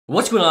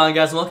What's going on,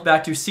 guys, and welcome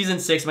back to Season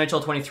 6 of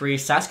NHL 23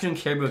 Saskatoon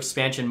Caribou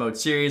Expansion Mode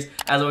Series.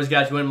 As always,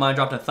 guys, if you wouldn't mind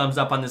dropping a thumbs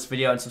up on this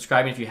video and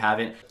subscribing if you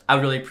haven't, I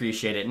would really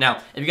appreciate it.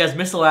 Now, if you guys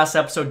missed the last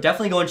episode,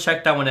 definitely go and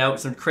check that one out.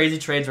 Some crazy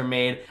trades were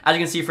made. As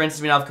you can see, for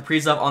instance, we now have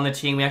Kaprizov on the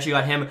team. We actually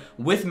got him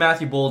with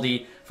Matthew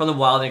Boldy from the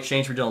Wild in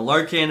exchange for Dylan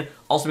Larkin.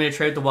 Also made a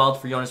trade with the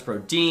Wild for Jonas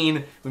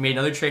Brodin. We made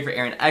another trade for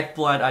Aaron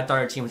Ekblad. I thought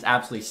our team was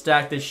absolutely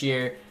stacked this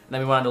year. And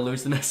then we wanted to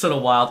lose the Minnesota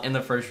Wild in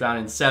the first round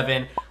in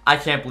 7. I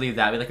can't believe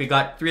that. We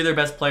got 3 of their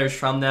best players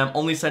from them.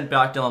 Only sent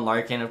back Dylan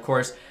Larkin. Of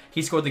course,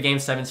 he scored the Game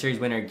 7 series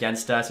winner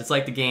against us. It's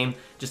like the game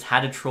just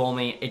had to troll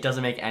me. It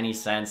doesn't make any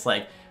sense.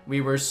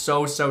 We were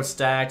so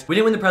stacked. We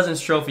didn't win the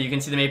President's Trophy. You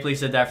can see the Maple Leafs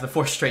did that for the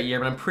 4th straight year,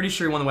 but I'm pretty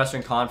sure we won the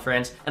Western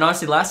Conference. And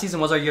honestly, last season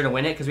was our year to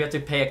win it because we have to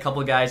pay a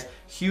couple of guys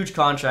huge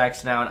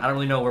contracts now, and I don't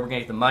really know where we're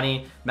going to get the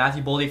money.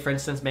 Matthew Boldy, for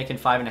instance, making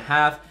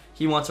 $5.5.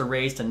 He wants a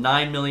raise to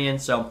 $9 million,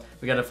 so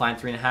we got to find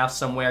 $3.5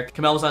 somewhere.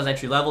 Kamel was on his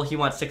entry level. He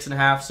wants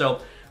 $6.5,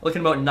 so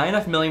looking about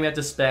 $9.5 million we have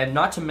to spend,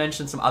 not to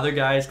mention some other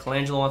guys.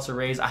 Colangelo wants a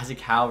raise, Isaac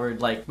Howard.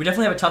 We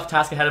definitely have a tough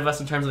task ahead of us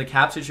in terms of the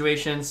cap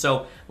situation,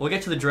 so we'll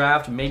get to the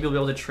draft. Maybe we'll be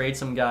able to trade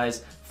some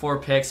guys for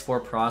picks, for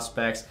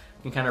prospects.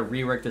 We can kind of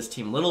rework this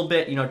team a little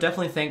bit. You know,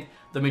 definitely think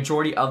the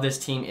majority of this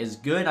team is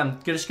good.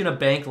 I'm just going to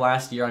bank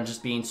last year on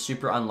just being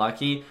super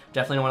unlucky.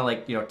 Definitely don't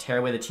want to, tear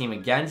away the team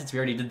again, since we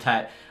already did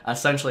that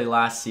essentially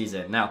last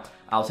season. Now,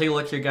 I'll take a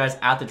look here, guys,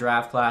 at the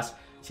draft class,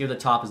 see what the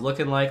top is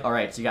looking like. All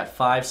right, so you got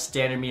 5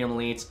 standard medium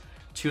elites.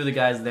 2 of the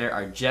guys there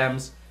are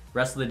gems.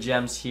 Rest of the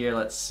gems here,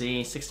 let's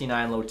see,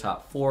 69 low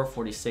top 4,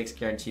 46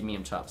 guaranteed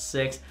medium top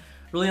 6.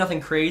 Really nothing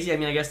crazy. I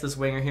mean, I guess this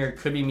winger here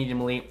could be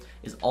medium elite,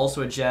 is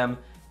also a gem.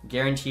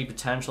 Guaranteed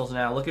potentials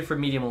now. Looking for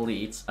medium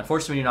elites.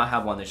 Unfortunately, we do not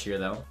have one this year,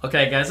 though.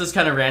 Okay, guys, this is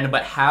kind of random,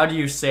 but how do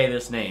you say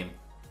this name?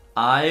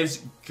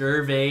 Ives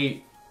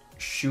Gervais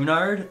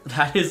Schunard?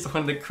 That is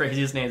one of the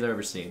craziest names I've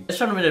ever seen. Let's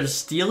try a bit of a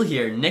steal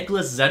here.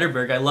 Nicholas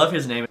Zetterberg. I love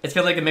his name. It's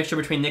kind of like a mixture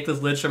between Nicholas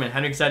Lidstrom and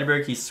Henrik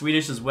Zetterberg. He's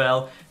Swedish as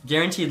well.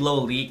 Guaranteed low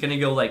elite. Gonna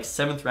go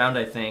 7th round,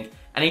 I think.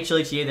 NHL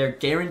ETA there.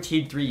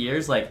 Guaranteed 3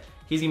 years.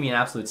 He's going to be an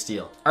absolute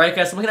steal. Alright,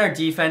 guys, so I'm looking at our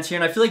defense here,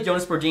 and I feel like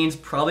Jonas Brodin's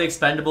probably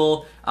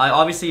expendable.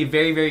 Obviously,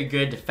 very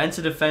good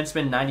defensive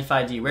defenseman,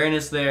 95 D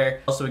awareness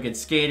there. Also a good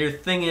skater.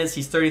 Thing is,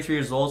 he's 33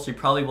 years old, so he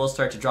probably will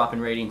start to drop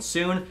in rating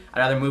soon. I'd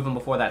rather move him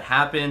before that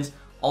happens.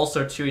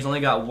 Also, too, he's only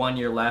got 1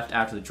 year left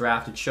after the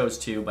draft. It shows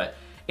 2, but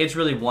it's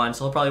really 1,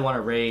 so he'll probably want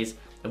to raise.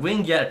 If we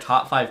can get a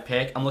top 5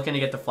 pick, I'm looking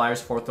to get the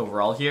Flyers 4th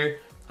overall here.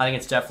 I think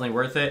it's definitely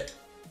worth it.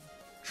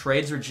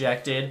 Trades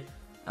rejected.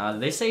 Did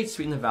they say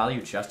sweeten the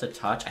value just a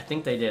touch? I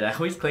think they did. I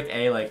always click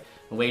A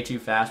way too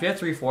fast. We have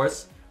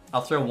 3/4. I'll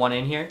throw 1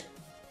 in here.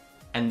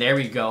 And there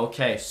we go.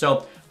 Okay,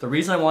 so the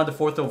reason I wanted the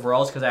 4th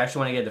overall is because I actually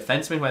want to get a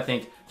defenseman who I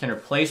think can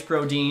replace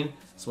Brodin.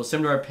 So we'll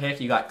send to our pick.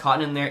 You got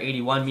Cotton in there,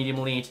 81 medium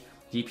elite.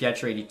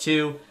 DiPietro,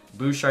 82.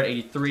 Bouchard,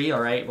 83.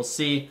 All right, we'll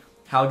see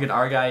how good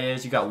our guy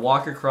is. You got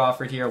Walker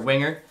Crawford here, a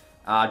winger.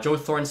 Joe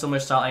Thornton, similar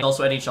style.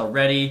 Also NHL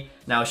ready.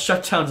 Now,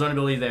 shutdown zone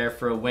ability there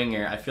for a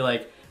winger. I feel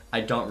like I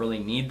don't really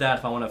need that.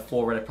 If I want a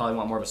forward, I probably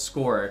want more of a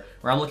scorer.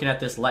 Where I'm looking at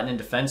this Lettinen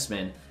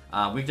defenseman.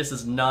 Weakness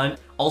is none.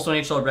 Also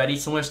NHL ready,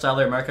 similar style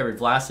there, Mark-Edward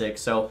Vlasic.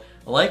 So,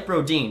 like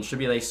Brodin, should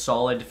be a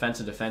solid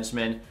defensive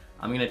defenseman.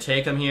 I'm going to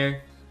take him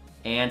here.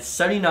 And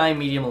 79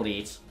 medium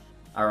elite.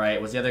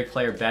 Alright, was the other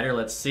player better?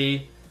 Let's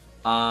see.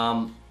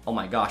 Oh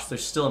my gosh,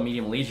 there's still a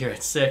medium elite here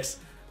at 6.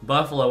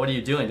 Buffalo, what are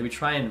you doing? Did we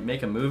try and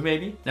make a move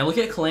maybe? Now look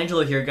at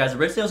Colangelo here, guys.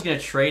 Originally I was going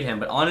to trade him,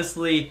 but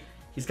honestly,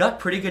 he's got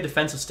pretty good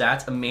defensive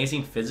stats,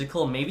 amazing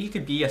physical. Maybe he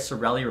could be a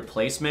Cirelli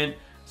replacement.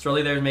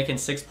 Cirelli there is making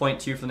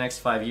 6.2 for the next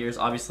 5 years.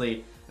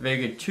 Obviously, a very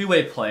good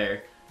two-way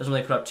player. Doesn't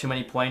really put up too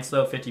many points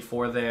though,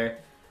 54 there.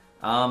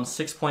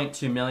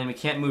 6.2 million. We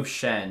can't move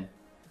Shen.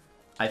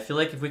 I feel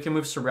like if we can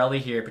move Cirelli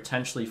here,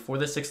 potentially for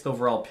the 6th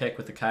overall pick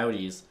with the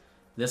Coyotes,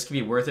 this could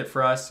be worth it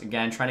for us.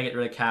 Again, trying to get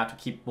rid of cap to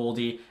keep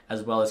Boldy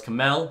as well as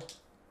Kamel.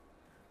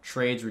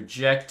 Trades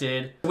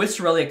rejected. With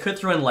Cirelli, I could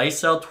throw in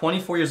Lysell,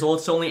 24 years old,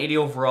 still only 80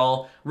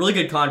 overall. Really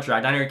good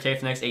contract, 900K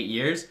for the next 8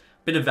 years.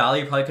 Bit of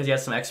value probably because he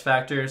has some X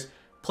factors.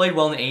 Played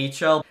well in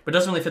the AHL, but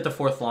doesn't really fit the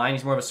 4th line.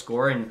 He's more of a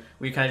scorer, and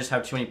we kind of just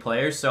have too many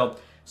players. So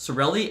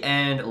Cirelli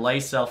and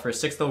Lysell for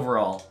 6th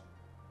overall.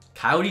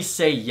 Coyotes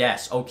say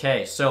yes.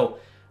 Okay, so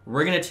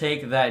we're going to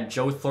take that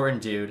Joe Thornton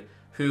dude,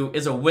 who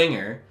is a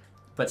winger,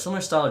 but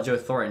similar style to Joe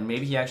Thornton.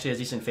 Maybe he actually has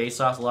decent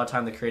face-offs. A lot of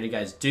time the creative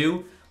guys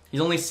do.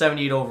 He's only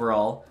 78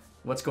 overall.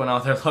 What's going on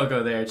with their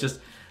logo there? It's just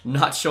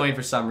not showing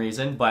for some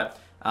reason. But,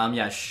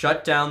 yeah,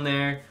 shut down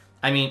there.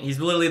 I mean, he's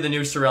literally the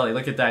new Cirelli.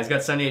 Look at that. He's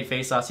got 78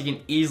 faceoffs. He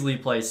can easily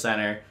play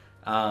center.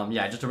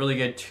 Yeah, just a really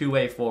good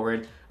two-way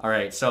forward. All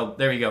right, so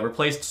there we go.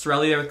 Replaced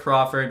Cirelli there with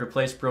Crawford.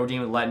 Replaced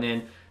Brodin with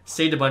Lettinen.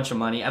 Saved a bunch of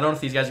money. I don't know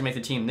if these guys will make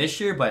the team this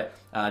year, but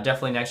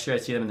definitely next year I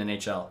see them in the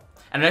NHL.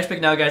 And our next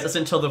pick now, guys, that's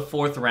until the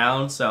 4th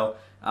round. So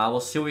we'll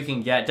see what we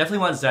can get. Definitely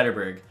want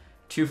Zetterberg.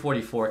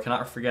 244.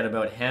 Cannot forget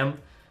about him.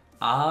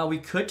 We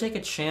could take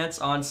a chance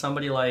on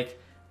somebody like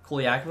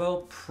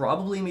Kolyakovo,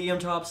 probably medium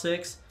top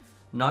 6.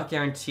 Not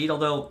guaranteed,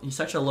 although he's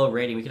such a low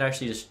rating, we could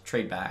actually just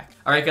trade back.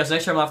 Alright guys,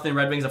 next time off the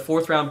Red Wings, a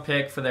 4th round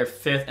pick for their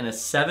 5th and a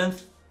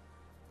 7th.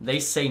 They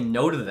say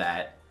no to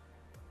that.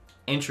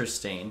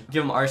 Interesting.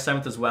 Give them our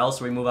 7th as well,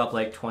 so we move up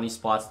like 20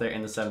 spots there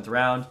in the 7th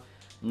round.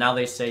 Now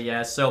they say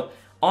yes. So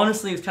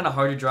honestly, it's kind of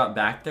hard to drop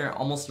back there.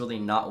 Almost really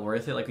not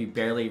worth it. Like, we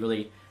barely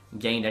really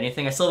gained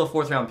anything. I still have a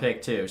 4th round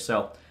pick too,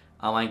 so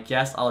I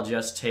guess I'll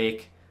just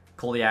take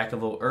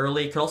Koliakovo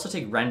early. Could also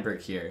take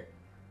Renberg here,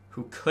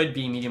 who could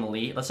be medium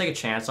elite. Let's take a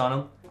chance on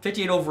him.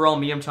 58 overall,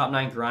 medium top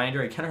 9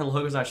 grinder. Again, our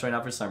logo's not showing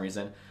up for some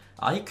reason.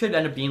 He could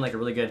end up being like a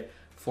really good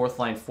 4th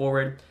line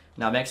forward.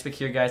 Now, next pick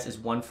here, guys, is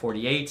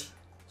 148.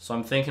 So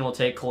I'm thinking we'll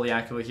take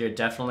Koliakovo here,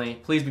 definitely.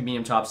 Please be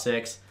medium top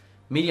 6.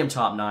 Medium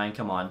top 9,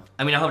 come on.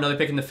 I mean, I have another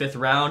pick in the 5th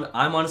round.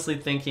 I'm honestly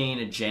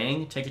thinking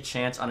Jang, take a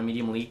chance on a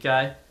medium elite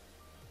guy.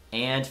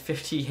 And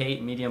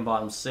 58, medium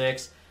bottom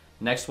 6.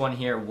 Next one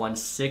here,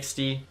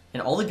 160.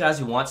 And all the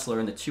guys we want still are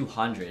in the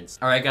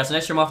 200s. Alright, guys, so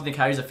next year I'm off the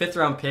Coyotes, a 5th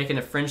round pick and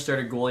a fringe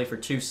starter goalie for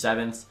 2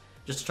 7ths.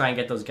 Just to try and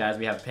get those guys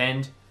we have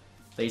pinned.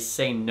 They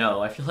say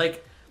no. I feel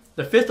like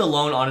the 5th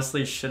alone,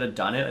 honestly, should have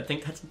done it. I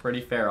think that's a pretty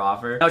fair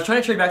offer. I was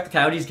trying to trade back the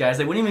Coyotes, guys.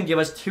 They wouldn't even give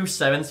us 2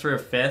 7ths for a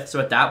 5th. So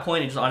at that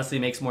point, it just honestly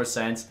makes more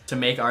sense to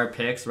make our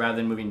picks rather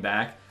than moving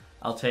back.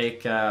 I'll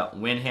take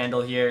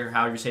Windhandle here,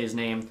 however you say his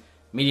name.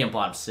 Medium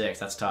bottom 6.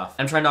 That's tough.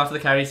 I'm trying to offer the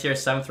Coyotes here a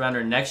 7th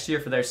rounder next year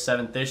for their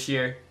 7th this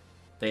year.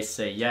 They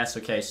say yes.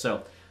 Okay,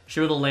 so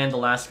sure to land the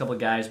last couple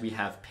guys we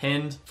have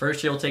pinned.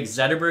 First year, we'll take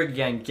Zetterberg.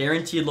 Again,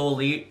 guaranteed low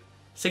elite.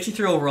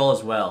 63 overall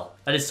as well.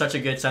 That is such a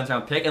good 7th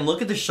round pick. And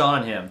look at the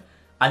shot on him.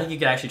 I think he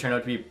could actually turn out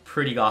to be a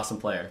pretty awesome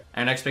player.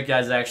 Our next pick,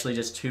 guys, is actually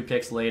just 2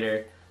 picks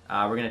later.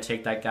 We're going to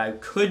take that guy who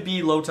could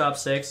be low top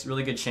 6.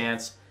 Really good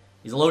chance.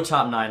 He's a low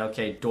top 9.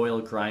 Okay,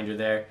 Doyle grinder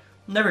there.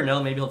 Never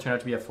know. Maybe he'll turn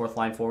out to be a 4th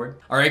line forward.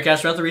 Alright,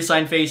 guys, we're at the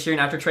re-sign phase here.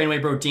 And after trading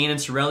away Brodin and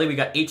Cirelli, we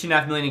got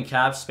 $18.5 million in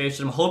cap space.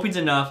 So I'm hoping it's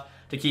enough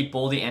to keep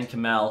Boldy and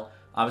Kamel.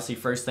 Obviously,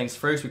 first things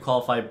first, we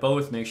qualify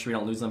both. Make sure we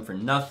don't lose them for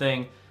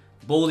nothing.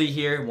 Boldy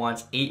here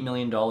wants $8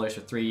 million for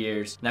 3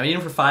 years. Now, we need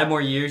him for 5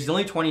 more years. He's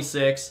only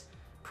 26.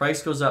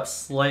 Price goes up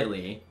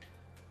slightly.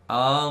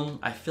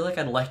 I feel like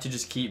I'd like to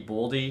just keep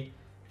Boldy.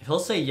 If he'll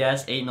say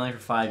yes, $8 million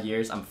for 5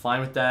 years, I'm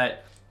fine with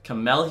that.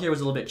 Kamel here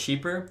was a little bit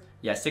cheaper.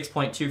 Yeah,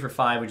 6.2 for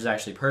 5, which is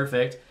actually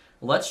perfect.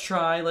 Let's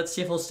try. Let's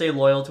see if he'll stay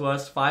loyal to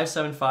us.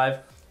 5.75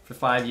 for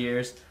 5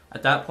 years.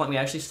 At that point, we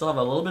actually still have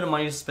a little bit of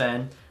money to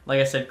spend.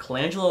 Like I said,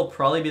 Colangelo will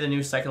probably be the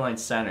new 2nd line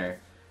center.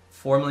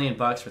 $4 million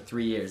for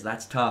 3 years.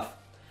 That's tough.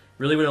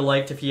 Really would have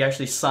liked if he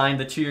actually signed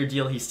the 2-year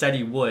deal he said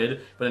he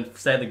would, but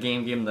instead the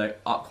game gave him the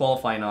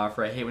qualifying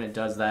offer. I hate when it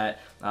does that.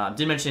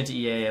 Did mention it to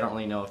EA. I don't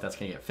really know if that's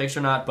going to get fixed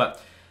or not.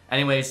 But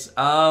anyways,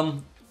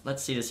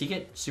 let's see. Does he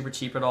get super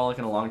cheap at all, like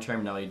in a long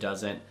term? No, he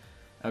doesn't.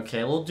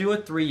 Okay, we'll do a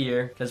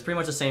 3-year, because it's pretty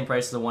much the same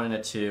price as a 1 and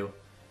a 2.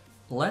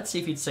 Let's see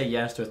if he'd say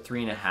yes to a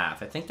 3.5. I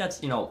think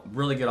that's, you know,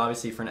 really good,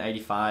 obviously, for an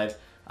 85.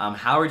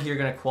 Howard here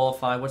going to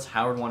qualify. What's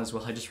Howard want as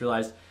well? I just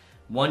realized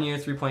 1 year,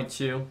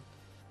 3.2.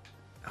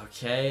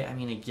 Okay, I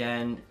mean,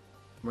 again,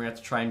 we're going to have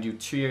to try and do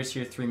 2 years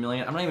here, $3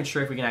 million. I'm not even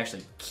sure if we can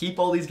actually keep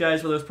all these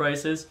guys for those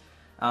prices.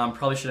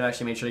 Probably should have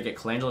actually made sure to get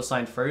Colangelo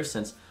signed first,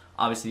 since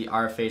obviously the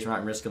RFAs we're not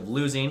at risk of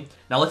losing.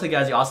 Now, luckily,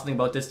 guys, the awesome thing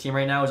about this team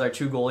right now is our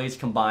 2 goalies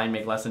combined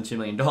make less than $2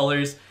 million.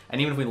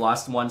 And even if we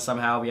lost one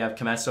somehow, we have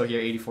Comesso here,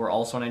 84,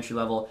 also on entry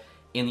level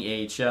in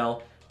the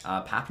AHL.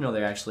 Papineau,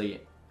 they're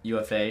actually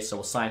UFA, so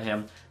we'll sign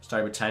him.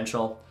 Starting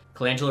potential.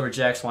 Colangelo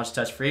rejects, wants to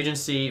test free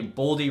agency.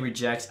 Boldy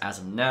rejects as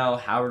of now.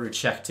 Howard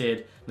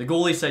rejected. The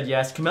goalie said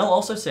yes. Kamel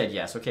also said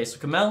yes. Okay, so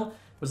Kamel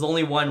was the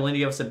only one willing to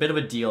give us a bit of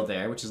a deal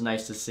there, which is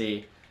nice to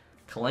see.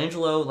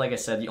 Colangelo, like I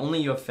said, the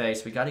only UFA,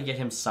 so we got to get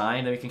him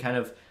signed, and we can kind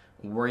of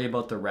worry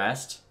about the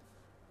rest.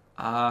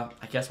 I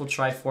guess we'll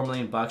try $4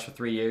 million for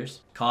 3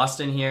 years.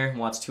 Costin here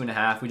wants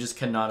 2.5. We just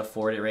cannot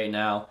afford it right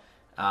now.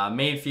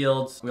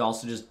 Mayfield, we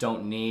also just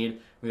don't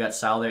need. We got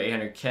Sal there,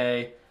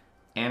 800K.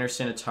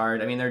 Anderson,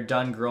 Attard. I mean, they're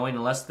done growing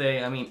unless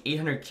they, I mean,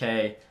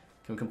 800K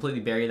can completely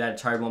bury that.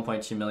 Attard,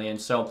 1.2 million.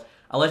 So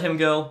I'll let him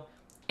go.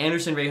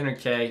 Anderson,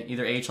 800K,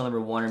 either AHL number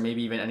 1 or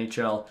maybe even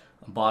NHL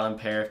bottom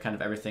pair if kind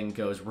of everything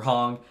goes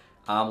wrong.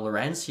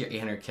 Lorenz here,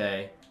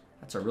 800K.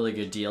 That's a really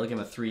good deal. Give him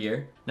a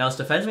 3-year. Now, this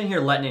defenseman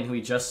here, Lettinen, who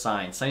he just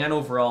signed. 79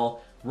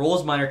 overall.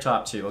 Rolls minor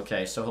top 2.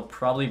 Okay, so he'll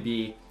probably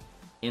be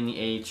in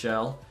the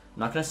AHL. I'm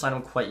not going to sign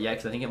him quite yet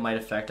because I think it might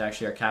affect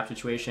actually our cap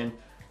situation.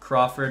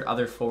 Crawford,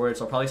 other forwards.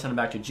 So I'll probably send him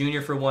back to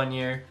junior for 1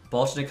 year.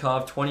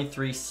 Bolshnikov,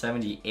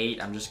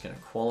 23.78. I'm just going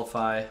to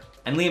qualify.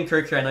 And Liam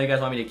Kirk here, I know you guys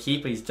want me to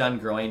keep, but he's done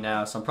growing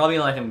now. So I'm probably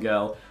going to let him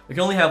go. We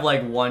can only have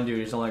like one dude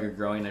who's no longer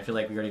growing. I feel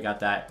like we already got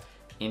that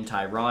in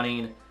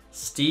Tyroning.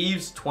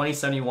 Steve's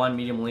 2071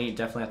 medium elite.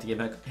 Definitely have to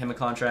give him a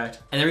contract.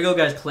 And there we go,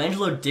 guys.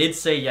 Colangelo did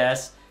say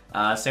yes.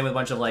 Same with a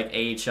bunch of like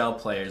AHL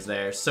players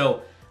there.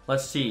 So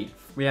let's see.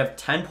 We have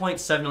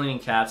 10.7 million in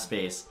cap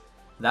space.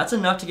 That's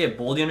enough to get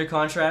Boldy under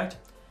contract.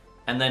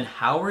 And then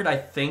Howard, I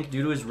think,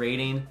 due to his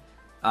rating,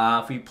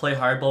 if we play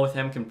hardball with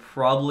him, can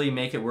probably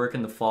make it work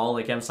in the fall.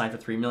 Like, him signed for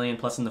 $3 million.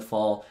 Plus, in the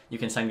fall, you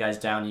can send guys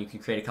down and you can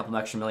create a couple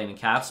extra million in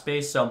cap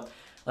space. So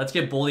let's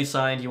get Boldy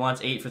signed. He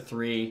wants 8 for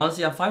 3.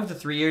 Honestly, I'm fine with the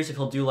 3 years if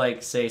he'll do,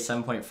 like, say,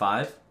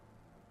 7.5.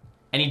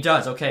 And he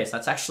does. Okay, so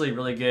that's actually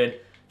really good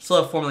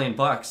Still have $4 million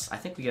bucks. I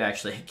think we could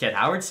actually get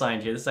Howard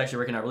signed here. This is actually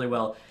working out really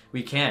well.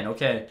 We can.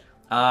 Okay.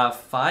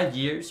 5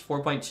 years,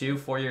 4.2,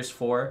 4 years,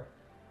 4.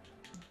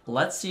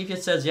 Let's see if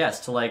it says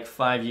yes to like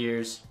 5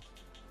 years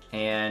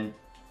and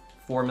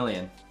 4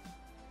 million.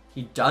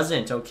 He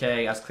doesn't.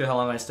 Okay, that's clear how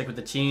long I'm going to stick with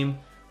the team.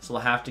 So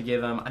we'll have to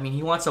give him, I mean,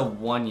 he wants a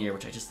 1 year,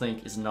 which I just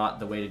think is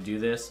not the way to do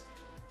this.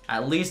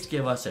 At least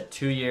give us a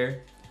 2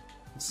 year.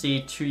 Let's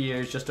see, 2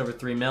 years, just over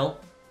 3 mil.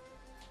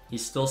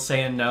 He's still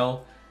saying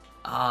no.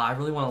 I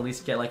really want to at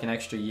least get like an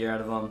extra year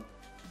out of him.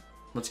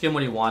 Let's give him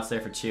what he wants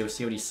there for 2,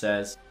 see what he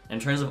says. In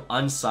terms of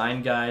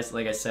unsigned guys,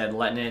 like I said,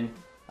 Lettinen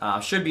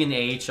should be in the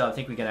AHL. I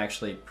think we can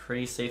actually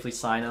pretty safely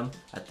sign him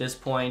at this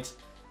point.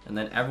 And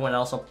then everyone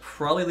else I'll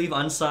probably leave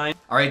unsigned.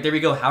 All right, there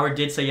we go. Howard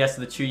did say yes to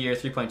the 2 year,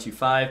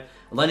 3.25.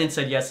 Lettinen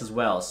said yes as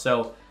well.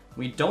 So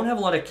we don't have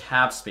a lot of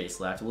cap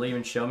space left. Will it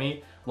even show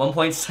me?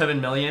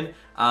 1.7 million.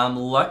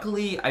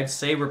 Luckily, I'd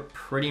say we're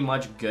pretty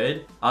much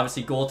good.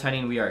 Obviously,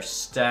 goaltending, we are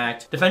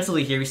stacked.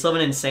 Defensively here, we still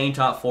have an insane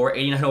top 4,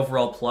 89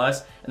 overall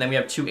plus, and then we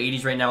have 2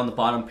 80s right now in the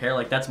bottom pair.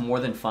 Like, that's more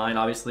than fine.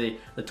 Obviously,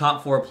 the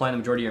top 4 are playing the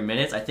majority of your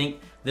minutes. I think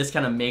this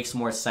kind of makes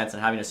more sense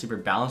than having a super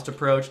balanced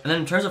approach. And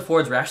then in terms of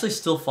forwards, we're actually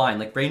still fine.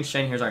 Like, Braden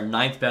Shen here is our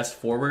 9th best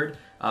forward.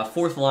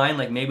 4th line,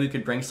 like, maybe we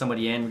could bring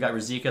somebody in. We got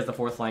Rizika as the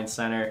 4th line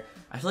center.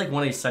 I feel like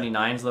one of these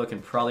 79s, though, can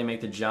probably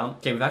make the jump.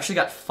 Okay, we've actually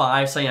got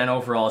 5 79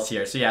 overalls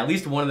here. So, yeah, at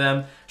least one of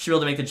them should be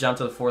able to make the jump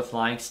to the 4th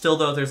line. Still,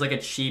 though, if there's, like, a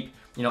cheap,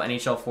 you know,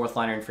 NHL 4th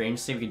liner in free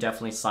agency, we could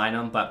definitely sign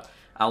them. But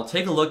I'll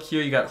take a look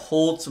here. You got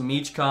Holtz,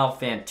 Michkov,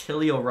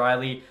 Fantilli,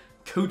 O'Reilly,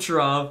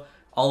 Kucherov,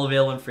 all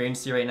available in free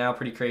agency right now.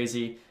 Pretty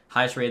crazy.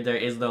 Highest rated there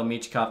is, though,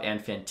 Michkov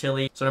and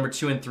Fantilli. So, number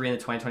 2 and 3 in the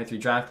 2023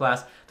 draft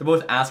class. They're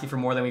both asking for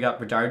more than we got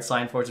Bedard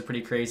signed for, which is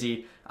pretty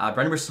crazy.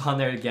 Brendan Brisson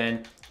there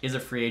again is a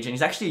free agent.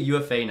 He's actually a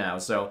UFA now,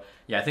 so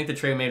yeah, I think the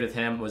trade we made with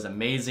him was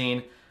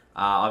amazing.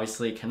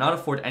 Obviously, cannot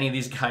afford any of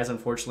these guys,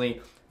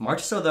 unfortunately.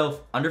 Marchessault, though,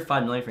 under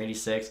 $5 million for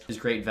 86 is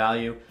great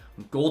value.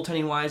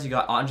 Goaltending-wise, you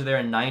got Andre there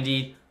at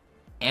 90.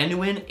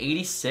 Anuin,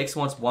 86,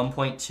 wants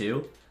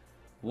 1.2.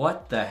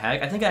 What the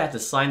heck? I think I have to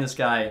sign this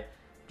guy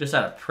just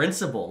out of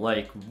principle.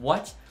 Like,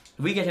 what?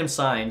 If we get him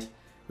signed,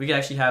 we could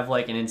actually have,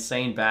 like, an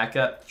insane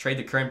backup. Trade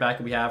the current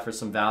backup we have for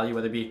some value,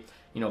 whether it be,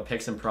 you know,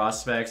 picks and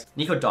prospects.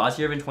 Nico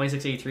Daziervin,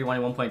 2683,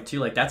 wanting 1.2.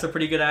 Like, that's a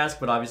pretty good ask,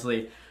 but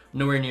obviously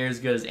nowhere near as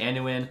good as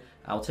Anuin.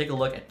 I'll take a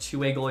look at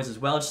 2-way goalies as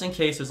well, just in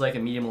case there's like a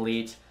medium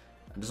elite.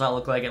 It does not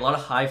look like it. A lot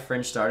of high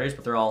fringe starters,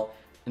 but they're all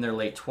in their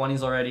late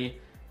 20s already.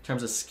 In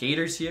terms of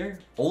skaters here,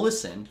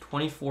 Olesen,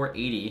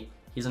 2480.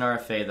 He's an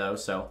RFA though,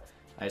 so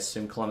I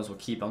assume Columbus will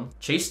keep him.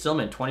 Chase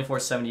Stillman,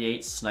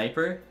 2478,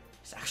 sniper.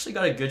 He's actually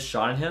got a good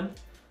shot in him.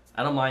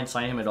 I don't mind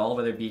signing him at all,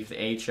 whether it be for the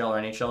AHL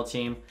or NHL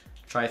team.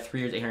 Try 3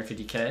 years,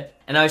 850K.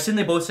 And I assume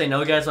they both say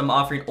no, guys. I'm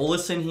offering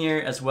Olesen here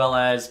as well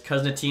as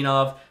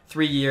Kuznatinov,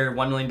 3-year,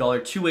 $1 million,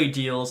 2-way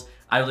deals.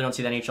 I really don't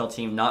see the NHL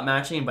team not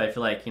matching, but I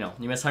feel like, you know,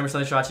 you miss 100% of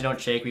the shots, you don't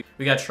shake.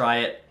 We got to try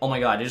it. Oh my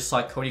god, I just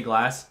saw Cody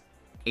Glass,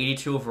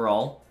 82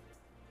 overall.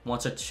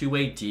 Wants a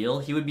 2-way deal.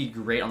 He would be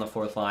great on the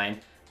 4th line.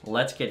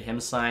 Let's get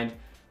him signed.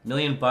 $1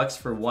 million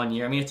for 1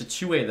 year. I mean, it's a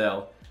 2-way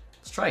though.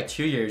 Let's try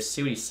 2 years,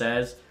 see what he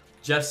says.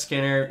 Jeff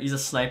Skinner, he's a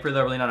sniper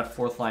though, really not a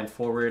 4th line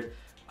forward.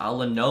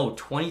 Leno,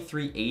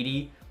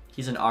 2380.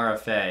 He's an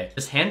RFA.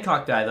 This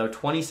Hancock guy, though,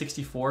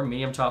 2064,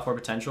 medium top 4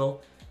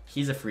 potential.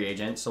 He's a free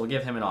agent, so we'll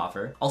give him an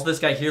offer. Also, this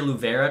guy here,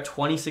 Luvera,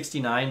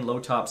 2069, low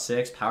top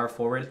 6, power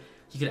forward.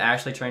 He could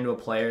actually turn into a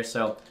player,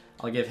 so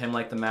I'll give him,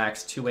 like, the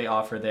max 2-way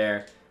offer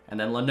there. And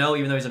then Leno,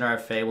 even though he's an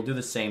RFA, will do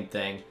the same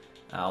thing.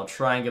 I'll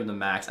try and give him the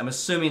max. I'm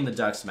assuming the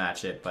Ducks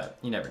match it, but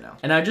you never know.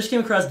 And I just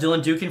came across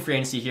Dylan Duke in free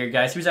agency here,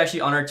 guys. He was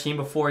actually on our team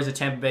before. He's a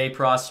Tampa Bay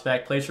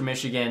prospect, plays for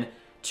Michigan.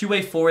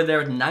 2-way forward there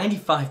with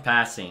 95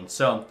 passing.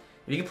 So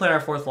if you can play on our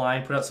 4th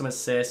line, put up some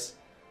assists,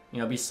 you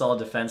know, be solid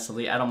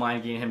defensively, I don't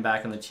mind getting him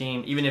back on the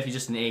team. Even if he's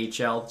just in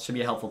the AHL, should be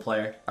a helpful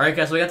player. All right,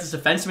 guys, so we got this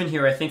defenseman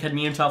here. I think had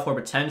medium top 4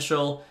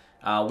 potential.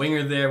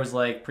 Winger there was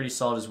like pretty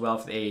solid as well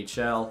for the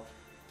AHL.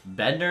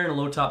 Bednar in a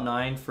low top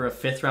 9 for a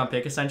 5th round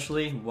pick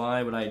essentially.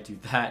 Why would I do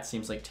that?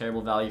 Seems like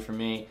terrible value for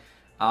me.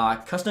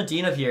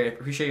 Kuznetsov here.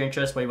 Appreciate your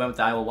interest, but he went with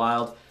the Iowa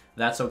Wild.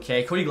 That's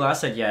okay. Cody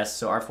Glass said yes,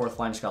 so our 4th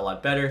line just got a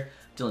lot better.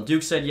 Dylan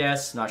Duke said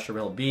yes, not sure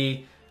where he'll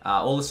be.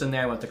 Olesen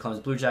there went to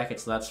Columbus Blue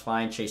Jackets, so that's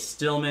fine. Chase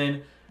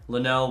Stillman,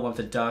 Leno went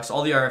to Ducks.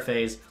 All the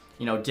RFAs,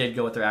 you know, did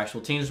go with their actual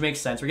teams, which makes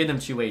sense. We're getting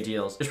them 2-way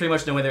deals. There's pretty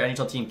much no way their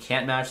NHL team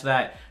can't match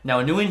that. Now,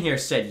 a new in here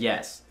said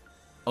yes.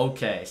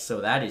 Okay, so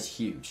that is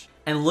huge.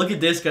 And look at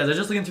this, guys. I was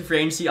just looking through free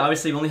agency.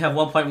 Obviously, we only have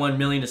 1.1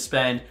 million to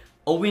spend.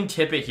 Owen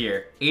Tippett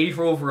here,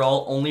 84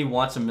 overall, only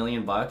wants $1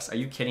 million. Are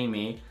you kidding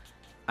me?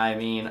 I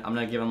mean, I'm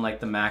gonna give him like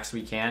the max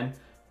we can.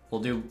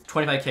 We'll do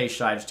 25K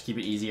shy just to keep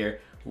it easier.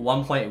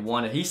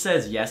 1.1. If he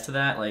says yes to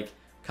that, like,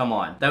 come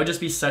on. That would just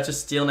be such a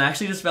steal. And I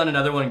actually just found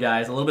another one,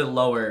 guys, a little bit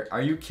lower.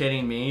 Are you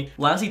kidding me?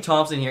 Lassie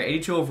Thompson here,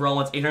 82 overall,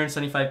 wants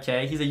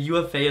 875K. He's a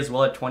UFA as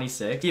well at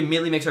 26. He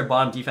immediately makes our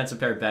bottom defensive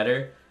pair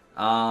better.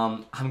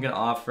 I'm gonna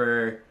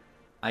offer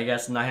I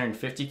guess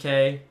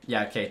 950K.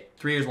 Yeah, okay.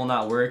 3 years will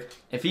not work.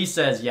 If he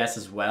says yes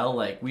as well,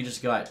 like, we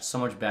just got so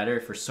much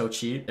better for so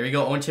cheap. There we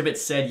go. Owen Tippett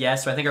said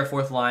yes. So I think our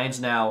 4th line's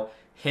now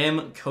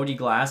him, Cody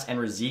Glass, and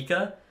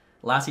Rizika.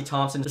 Lassie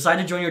Thompson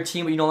decided to join your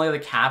team, but you don't like the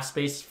cap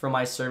space for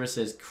my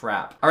services.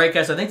 Crap. Alright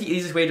guys, so I think the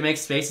easiest way to make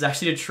space is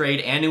actually to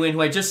trade Anduin,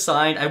 who I just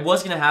signed. I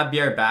was going to have be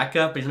our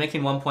backup, but he's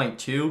making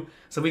 1.2.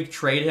 So if we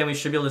trade him, we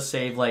should be able to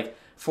save like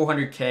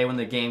 400K when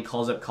the game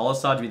calls up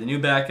Kolasov to be the new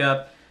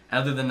backup. And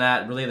other than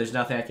that, really there's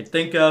nothing I could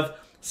think of.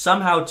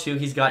 Somehow too,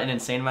 he's got an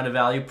insane amount of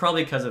value,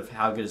 probably because of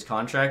how good his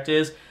contract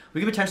is. We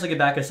could potentially get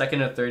back a 2nd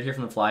and a 3rd here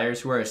from the Flyers,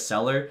 who are a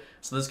seller.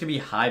 So this could be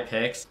high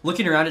picks.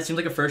 Looking around, it seems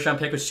like a 1st round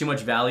pick was too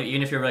much value,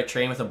 even if you're like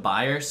trading with a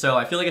buyer. So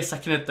I feel like a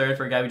 2nd and 3rd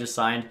for a guy we just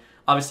signed.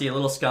 Obviously a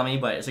little scummy,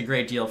 but it's a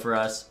great deal for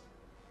us.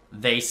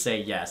 They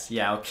say yes.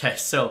 Yeah, okay.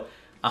 So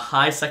a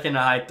high 2nd and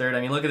a high 3rd.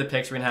 I mean, look at the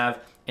picks we're going to have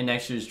in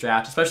next year's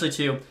draft, especially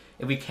too,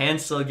 if we can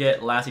still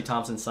get Lassie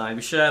Thompson signed.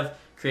 We should have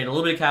created a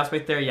little bit of cap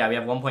space there. Yeah, we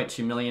have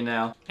 1.2 million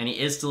now, and he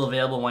is still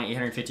available, wanting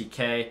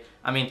 850K.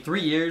 I mean, 3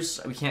 years,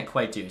 we can't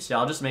quite do. So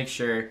I'll just make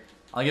sure,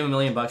 I'll give him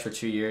 $1 million for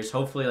 2 years.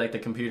 Hopefully, like, the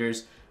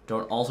computers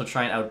don't also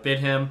try and outbid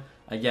him.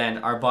 Again,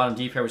 our bottom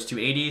D pair was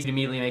 280s.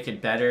 Immediately make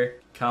it better.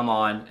 Come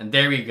on. And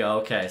there we go.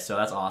 Okay, so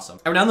that's awesome.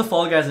 And we're down the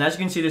fall, guys, and as you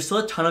can see, there's still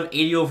a ton of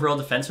 80 overall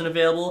defensemen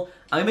available.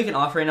 I'm going to make an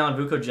offer right now on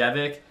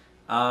Vukojevic.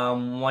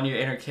 1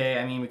 year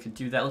 800K. I mean, we could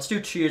do that. Let's do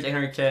 2 years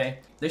 800K.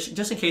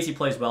 Just in case he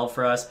plays well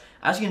for us.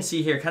 As you can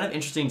see here, kind of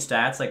interesting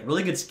stats. Like,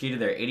 really good skater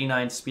there.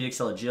 89 speed,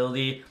 excel,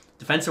 agility.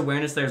 Defense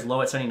awareness there is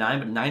low at 79,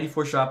 but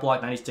 94 shot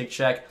block, 90 stick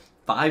check.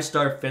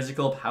 5-star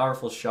physical,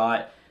 powerful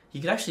shot.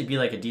 He could actually be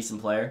like a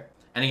decent player.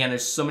 And again,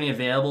 there's so many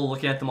available.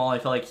 Looking at them all, I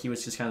felt like he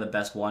was just kind of the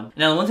best one.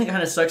 Now, the one thing that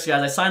kind of sucks,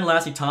 guys, I signed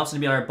Lassie Thompson to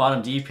be on our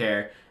bottom D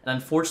pair. And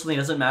unfortunately, it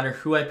doesn't matter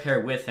who I pair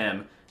with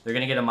him. They're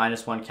going to get a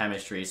 -1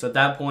 chemistry. So at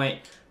that point,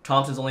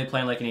 Thompson's only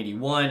playing like an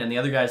 81, and the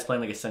other guy's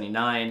playing like a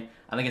 79.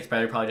 I think it's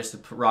better probably just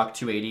to rock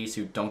 280s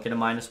who don't get a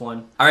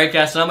 -1. Alright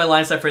guys, so now my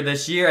line set for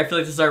this year. I feel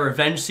like this is our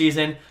revenge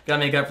season. Gotta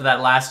make up for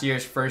that last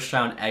year's 1st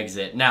round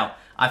exit. Now,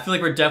 I feel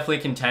like we're definitely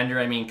a contender.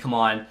 I mean, come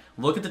on.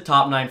 Look at the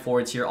top 9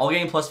 forwards here. All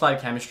getting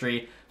 +5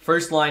 chemistry.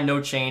 1st line, no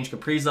change.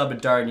 Kaprizov,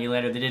 Bedard,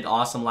 Nylander, they did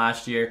awesome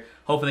last year.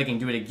 Hopefully they can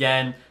do it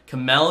again.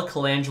 Kamel,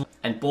 Colangelo,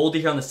 and Boldy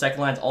here on the 2nd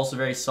line is also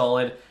very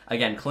solid.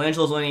 Again,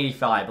 Colangelo's only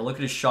 85, but look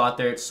at his shot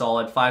there. It's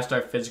solid.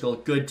 5-star physical,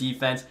 good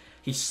defense.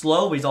 He's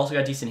slow, but he's also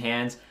got decent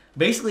hands.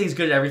 Basically, he's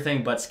good at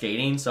everything but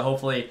skating, so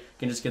hopefully you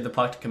can just give the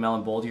puck to Kamel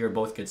and Boldy, who are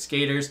both good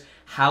skaters.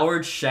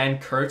 Howard, Shen,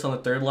 Kurtz on the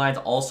 3rd line is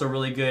also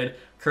really good.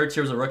 Kurtz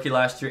here was a rookie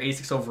last year,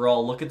 86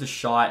 overall. Look at the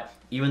shot,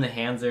 even the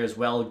hands there as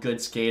well.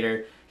 Good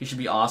skater. He should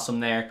be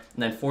awesome there.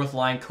 And then 4th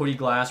line, Cody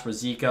Glass,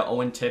 Rizika,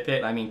 Owen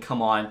Tippett. I mean,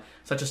 come on.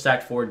 Such a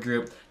stacked forward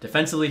group.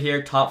 Defensively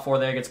here, top 4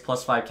 there gets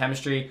 +5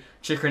 chemistry.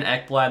 Chikrin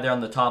and Ekblad there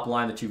on the top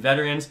line, the 2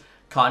 veterans.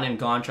 Cotton and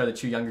Gonchar, the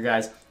 2 younger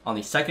guys on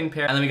the 2nd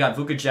pair. And then we got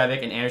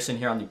Vukojevic and Anderson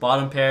here on the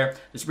bottom pair.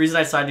 This reason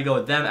I decided to go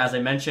with them, as I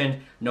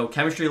mentioned, no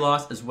chemistry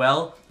loss as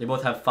well. They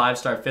both have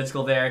 5-star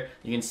physical there.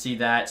 You can see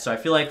that. So I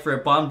feel like for a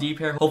bottom D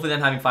pair, hopefully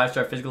them having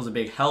 5-star physical is a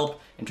big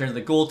help. In terms of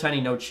the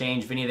goaltending, no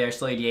change. Vinny there,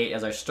 still 88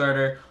 as our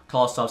starter.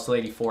 Kolasov still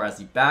 84 as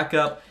the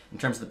backup. In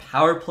terms of the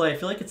power play, I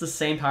feel like it's the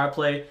same power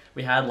play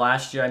we had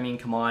last year. I mean,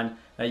 come on.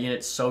 That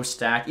unit's so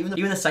stacked. Even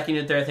the 2nd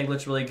unit there, I think,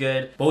 looks really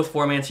good. Both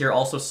foremans here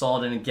also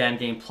solid, and again,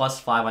 getting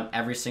 +5 on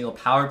every single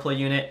power play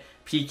unit.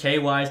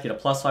 PK-wise, get a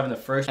 +5 in the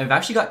 1st. And we've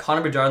actually got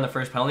Connor Bedard on the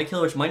 1st penalty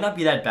kill, which might not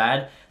be that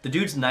bad. The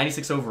dude's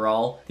 96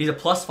 overall. He's a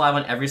 +5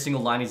 on every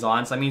single line he's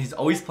on, so that means he's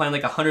always playing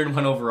like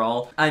 101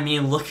 overall. I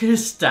mean, look at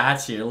his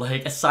stats here.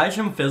 Like, aside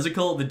from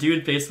physical, the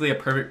dude's basically a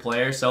perfect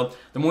player, so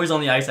the more he's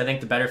on the ice, I think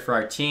the better for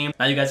our team.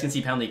 Now you guys can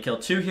see penalty kill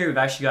 2 here. We've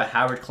actually got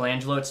Howard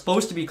Colangelo. It's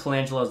supposed to be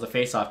Colangelo as the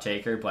face-off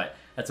taker, but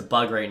that's a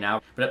bug right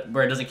now. But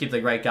where it doesn't keep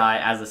the right guy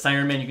as the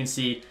centerman, you can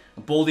see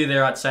Boldy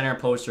there at center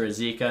opposed to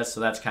Rizika, so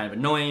that's kind of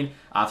annoying.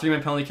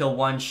 3-man penalty kill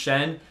 1,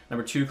 Shen.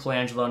 Number 2,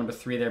 Colangelo. Number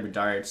 3 there,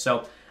 Bedard.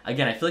 So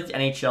again, I feel like the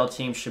NHL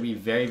team should be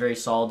very, very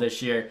solid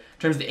this year. In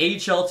terms of the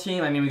AHL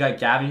team, I mean, we got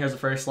Gavin here as the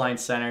 1st line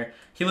center.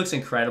 He looks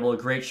incredible.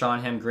 Great shot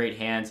on him, great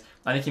hands.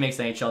 I think he makes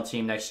the NHL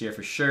team next year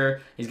for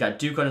sure. He's got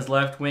Duke on his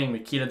left wing,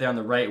 Mikita there on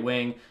the right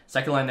wing.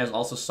 2nd line there is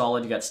also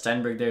solid. You got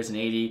Stenberg there's an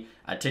 80.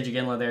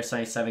 Tijiginla there,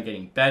 77,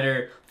 getting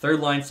better. 3rd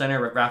line center,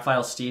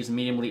 Raphael Steves,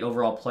 medium elite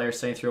overall player,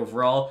 73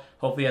 overall.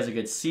 Hopefully he has a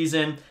good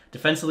season.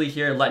 Defensively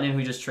here, Lettinen, who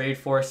we just traded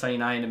for,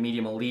 79,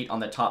 medium elite on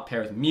the top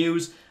pair with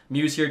Muse.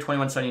 Muse here,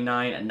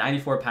 21.79 and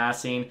 94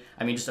 passing.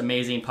 I mean, just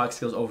amazing puck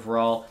skills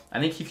overall. I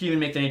think he could even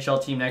make the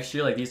NHL team next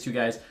year. Like, these 2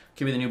 guys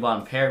could be the new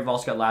bottom pair. We've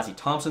also got Lassie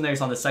Thompson there. He's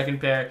on the 2nd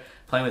pair,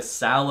 playing with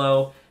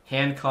Salo,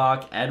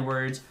 Hancock,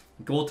 Edwards.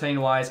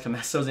 Goaltending-wise,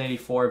 Kamesso's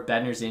 84,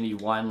 Bednar's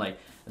 81. Like,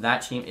 that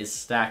team is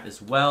stacked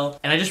as well.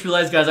 And I just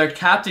realized, guys, our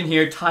captain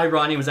here, Ty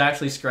Ronnie, was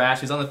actually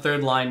scratched. He's on the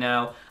 3rd line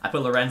now. I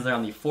put Lorenz there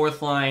on the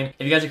 4th line.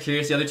 If you guys are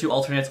curious, the other 2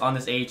 alternates on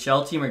this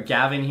AHL team are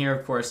Gavin here,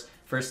 of course,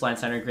 1st line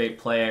center, great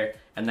player.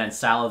 and then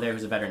Salo there,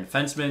 who's a veteran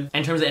defenseman.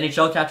 In terms of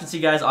NHL captaincy,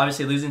 guys,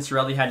 obviously losing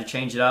Cirelli had to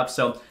change it up.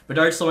 So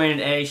Bedard still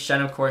reigning an A,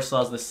 Shen, of course, still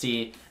has the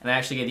C, and I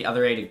actually gave the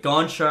other A to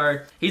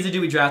Gonchar. He's a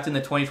dude we drafted in the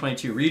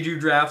 2022 redo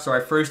draft, so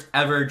our first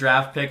ever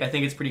draft pick. I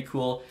think it's pretty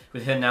cool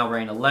with him now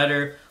wearing a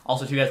letter.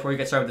 Also, too, guys, before we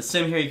get started with the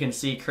sim here, you can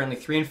see currently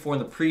 3-4 in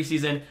the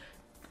preseason.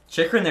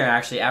 Chikrin there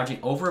actually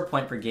averaging over a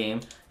point per game.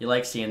 You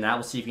like seeing that.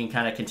 We'll see if we can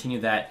kind of continue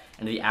that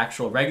into the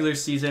actual regular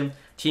season.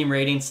 Team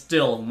rating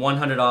still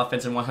 100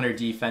 offense and 100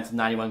 defense and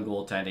 91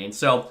 goaltending.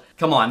 So,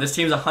 come on. This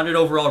team's 100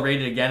 overall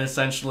rated again,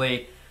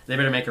 essentially. They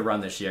better make a run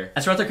this year.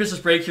 As far as our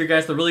Christmas break here,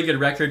 guys, the really good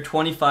record,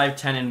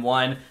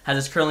 25-10-1. Has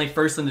us currently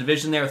first in the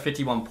division there with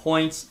 51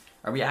 points.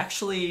 Are we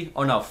actually...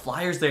 Oh, no.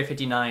 Flyers there,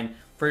 59.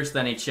 First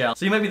in the NHL.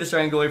 So, you might be the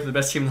starting goalie for the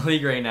best team in the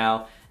league right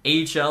now.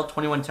 AHL,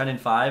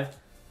 21-10-5.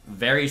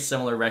 Very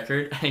similar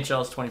record.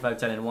 NHL is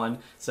 25-10-1.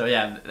 So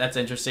yeah, that's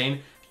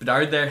interesting.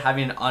 Bedard there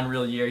having an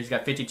unreal year. He's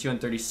got 52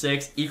 and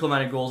 36, equal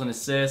amount of goals and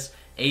assists.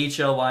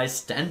 AHL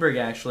wise, Stenberg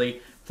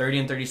actually 30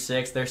 and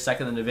 36. They're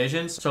second in the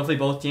divisions. So hopefully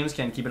both teams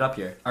can keep it up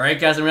here. All right,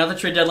 guys, and we're at the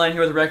trade deadline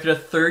here with a record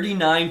of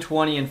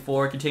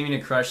 39-20-4, continuing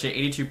to crush it.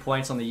 82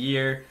 points on the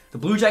year. The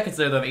Blue Jackets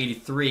there though have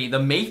 83. The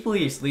Maple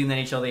Leafs leading the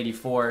NHL with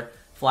 84.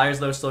 Flyers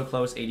though still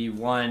close,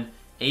 81.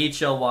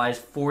 AHL wise,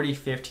 40,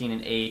 15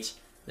 and 8.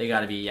 They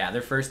gotta be, yeah,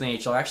 they're first in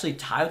the AHL. Actually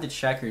tied with the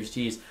Checkers,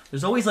 geez.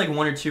 There's always like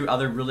one or two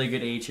other really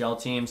good AHL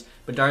teams.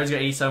 Bedard's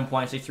got 87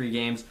 points, 63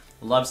 games.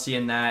 Love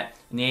seeing that.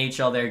 In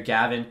the AHL there,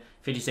 Gavin,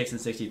 56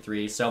 and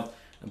 63. So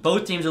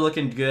both teams are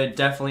looking good.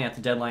 Definitely at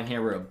the deadline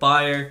here, we're a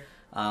buyer.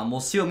 We'll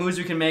see what moves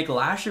we can make.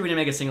 Last year we didn't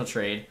make a single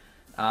trade.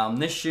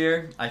 This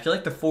year, I feel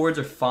like the forwards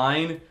are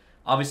fine.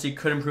 Obviously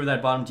could improve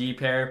that bottom D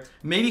pair.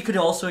 Maybe could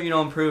also, you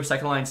know, improve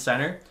second line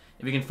center.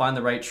 If we can find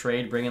the right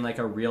trade, bring in like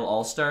a real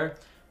all-star.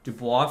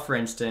 Dubois, for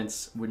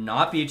instance, would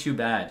not be too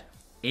bad.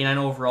 89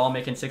 overall,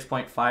 making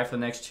 6.5 for the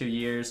next 2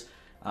 years.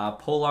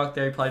 Pollock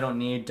there, you probably don't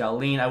need.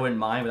 Darlene, I wouldn't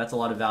mind, but that's a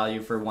lot of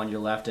value for 1 year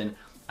left, and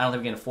I don't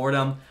think we can afford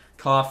them.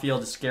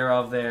 Caulfield,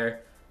 Askarov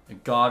there.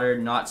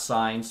 Goddard, not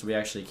signed, so we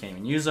actually can't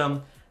even use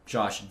them.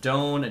 Josh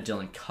Doan,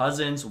 Dylan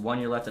Cousins, 1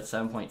 year left at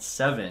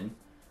 7.7.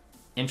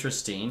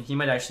 Interesting. He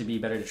might actually be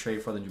better to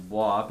trade for than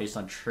Dubois based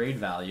on trade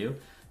value.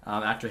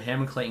 After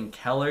him, Clayton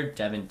Keller,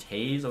 Devin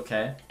Tays,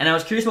 okay. And I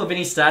was curious about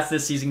Vinny's stats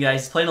this season,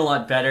 guys. He's playing a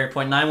lot better.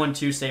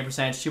 .912 save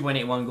percentage,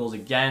 2.81 goals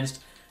against.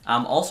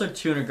 Also,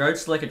 too, in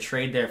regards to like a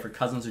trade there for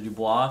Cousins or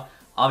Dubois,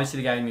 obviously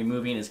the guy going to be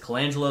moving is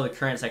Colangelo, the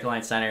current second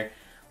line center.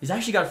 He's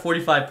actually got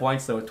 45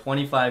 points, though, with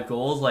 25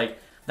 goals. Like,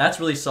 that's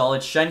really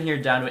solid. Shen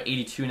here down to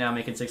 82 now,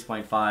 making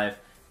 6.5.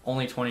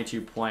 Only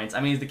 22 points.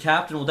 I mean, the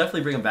captain will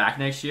definitely bring him back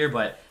next year,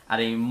 but at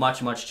a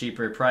much, much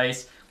cheaper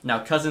price.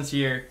 Now, Cousins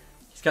here,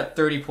 he's got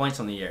 30 points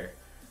on the year.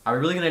 Are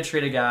we really going to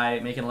trade a guy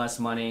making less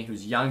money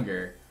who's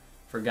younger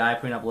for a guy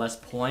putting up less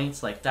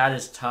points? Like, that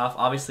is tough.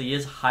 Obviously, he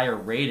is higher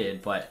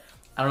rated, but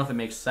I don't know if it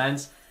makes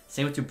sense.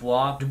 Same with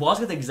Dubois. Dubois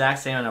got the exact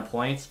same amount of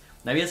points.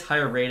 Now, he is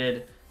higher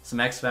rated. Some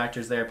X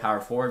factors there.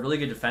 Power forward. Really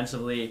good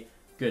defensively.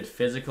 Good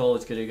physical.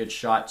 It's a good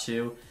shot,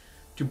 too.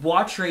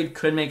 Dubois trade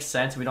could make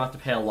sense. We don't have to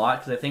pay a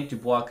lot because I think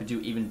Dubois could do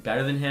even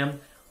better than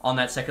him on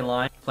that second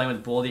line, playing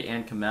with Boldy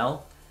and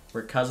Kamel.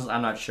 For Cousins,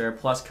 I'm not sure.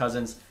 Plus,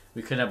 Cousins,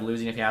 we could end up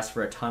losing if he asked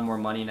for a ton more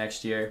money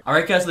next year.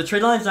 Alright guys, so the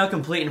trade line is now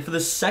complete, and for the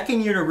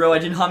second year in a row, I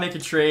did not make a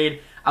trade.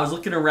 I was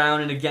looking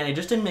around, and again, it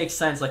just didn't make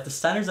sense. Like, the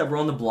centers that were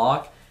on the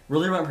block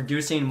really weren't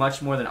producing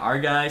much more than our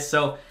guys,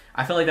 so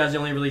I felt like that was the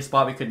only really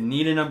spot we could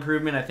need an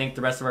improvement. I think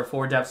the rest of our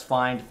forward depth's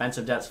fine,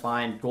 defensive depth's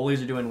fine,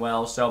 goalies are doing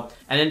well, so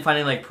I didn't find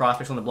any like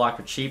prospects on the block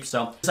for cheap,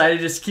 so decided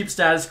to just keep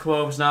status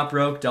quo. If it's not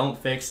broke, don't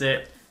fix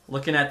it.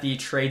 Looking at the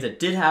trades that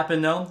did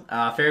happen, though,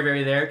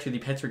 Fairbury there to the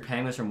Pittsburgh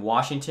Penguins from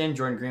Washington,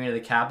 Jordan Greenway to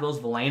the Capitals,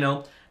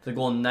 Veleno to the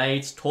Golden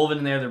Knights,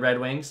 Tolvin there to the Red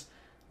Wings.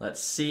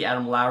 Let's see,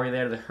 Adam Lowry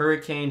there to the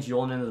Hurricanes,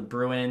 Yolden to the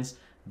Bruins,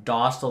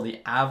 Dostal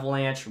the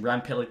Avalanche,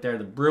 Rem Pitlick there to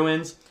the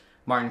Bruins,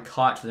 Martin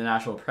Cott to the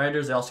Nashville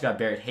Predators. They also got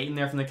Barrett Hayton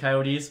there from the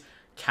Coyotes,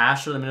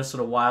 Cash to the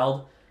Minnesota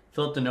Wild,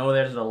 Philip Deneau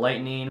there to the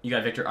Lightning. You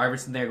got Victor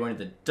Arvidsson there going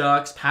to the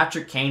Ducks,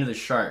 Patrick Kane to the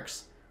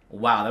Sharks.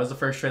 Wow, that was the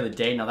first trade of the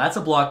day. Now that's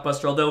a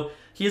blockbuster, although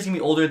he is going to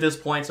be older at this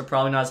point, so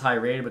probably not as high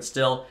rated, but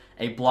still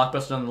a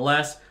blockbuster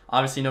nonetheless.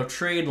 Obviously no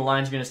trade, the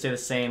line's going to stay the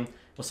same.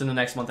 We'll see in the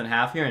next month and a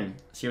half here and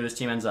see where this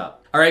team ends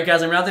up. Alright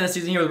guys, I'm wrapping the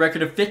season here with a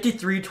record of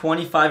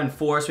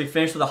 53-25-4, so we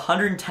finished with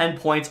 110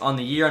 points on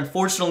the year.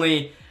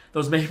 Unfortunately,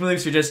 those Maple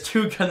Leafs are just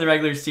too good in the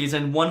regular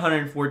season,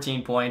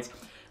 114 points.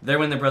 They're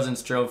winning the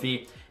President's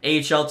Trophy.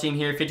 AHL team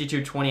here,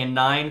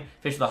 52-20-9,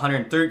 finished with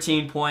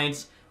 113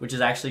 points, which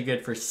is actually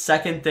good for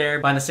second there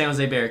behind the San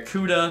Jose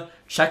Barracuda.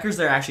 Checkers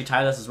there actually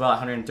tied us as well at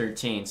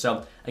 113.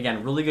 So,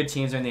 again, really good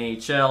teams in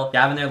the AHL.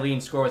 Gavin there leading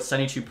score with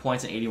 72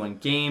 points in 81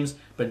 games.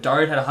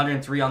 Bedard had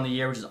 103 on the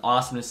year, which is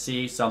awesome to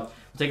see. So, we'll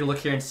take a look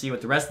here and see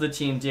what the rest of the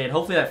team did.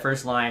 Hopefully that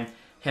first line,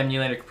 him,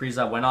 Nylander,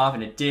 Kaprizov went off,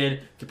 and it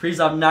did.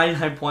 Kaprizov,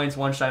 99 points,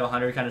 one shy of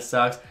 100, kind of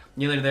sucks.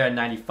 Nylander there at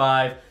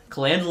 95.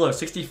 Colangelo,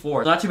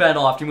 64. Not too bad at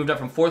all after he moved up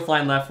from fourth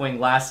line left wing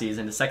last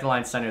season to second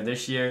line center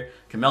this year.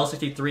 Kamel,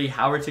 63.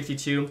 Howard,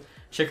 62.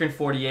 Chikrin,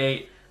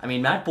 48. I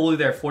mean, Matt Boldy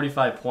there,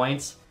 45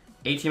 points.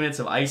 18 minutes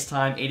of ice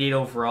time, 88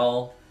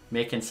 overall,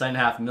 making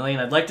 $7.5 million.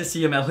 I'd like to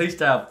see him at least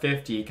have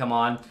 50. Come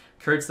on.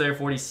 Kurt's there,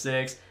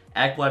 46.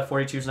 Ekblad,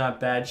 42 is not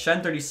bad.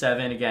 Shen,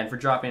 37. Again, for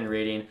dropping in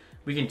rating,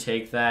 we can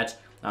take that.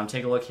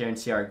 Take a look here and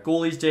see how our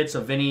goalies did.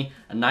 So Vinny,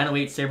 a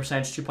 908 save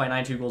percentage,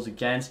 2.92 goals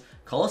against.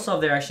 Kolosov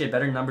there actually had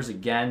better numbers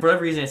again. For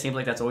whatever reason, it seems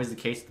like that's always the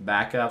case with the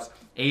backups.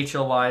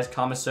 AHL-wise,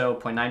 Komiso,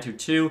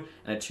 0.922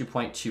 and a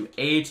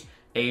 2.28.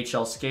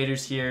 AHL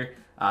skaters here.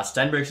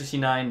 Stenberg,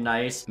 69,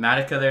 nice.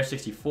 Matica there,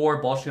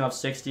 64. Bolshinov,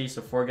 60,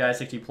 so 4 guys,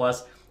 60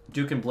 plus.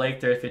 Duke and Blake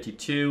there,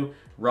 52.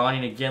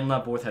 Ronnie and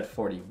Ginla both had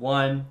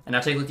 41. And now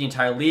take a look at the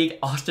entire league.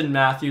 Austin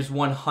Matthews,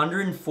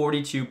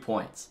 142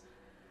 points.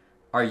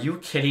 Are you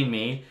kidding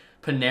me?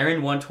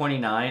 Panarin,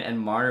 129, and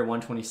Marner,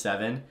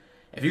 127.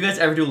 If you guys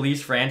ever do a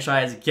Leafs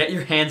franchise, get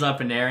your hands on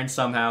Panarin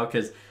somehow,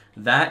 because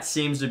that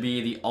seems to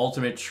be the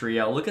ultimate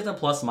trio. Look at the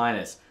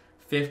plus-minus.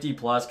 50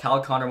 plus.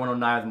 Kyle Connor,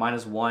 109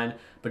 with -1.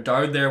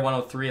 Bedard there,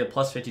 103 at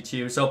plus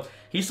 52. So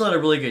he still had a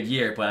really good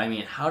year, but I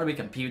mean, how do we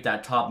compete with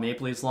that top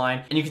Maple Leafs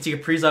line? And you can see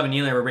Kaprizov and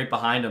Nylander were right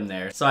behind him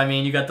there. So I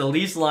mean, you got the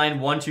Leafs line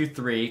 1, 2,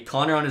 3.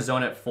 Connor on his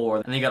own at 4.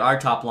 And then you got our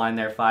top line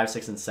there 5,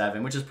 6, and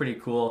 7, which is pretty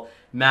cool.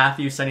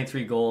 Matthews,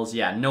 73 goals.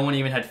 Yeah, no one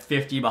even had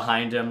 50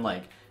 behind him.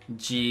 Like,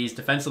 geez.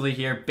 Defensively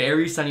here,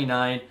 Barry,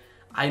 79.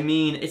 I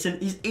mean, he's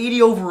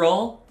 80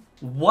 overall.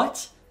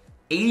 What?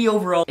 80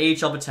 overall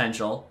AHL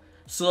potential.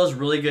 Still has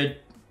really good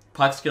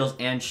puck skills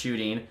and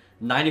shooting.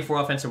 94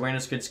 offensive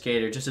awareness, good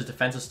skater. Just his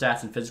defensive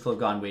stats and physical have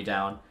gone way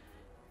down.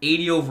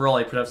 80 overall,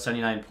 he put up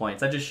 79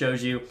 points. That just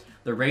shows you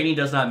the rating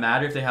does not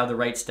matter if they have the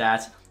right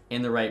stats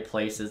in the right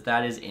places.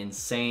 That is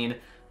insane.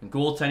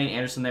 Goaltending,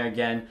 Anderson there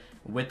again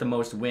with the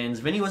most wins.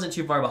 Vinny wasn't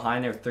too far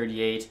behind there with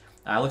 38.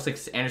 Looks like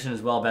Anderson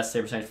as well, best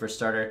save percentage for a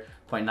starter,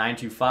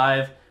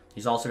 0.925.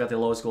 He's also got the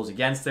lowest goals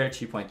against there,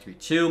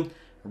 2.32.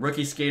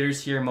 Rookie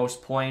skaters here,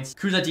 most points.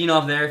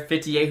 Kuzadinov there,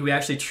 58, who we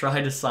actually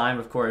tried to sign,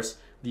 but of course,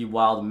 the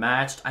Wild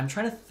matched. I'm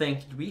trying to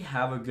think, did we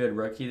have a good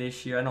rookie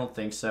this year? I don't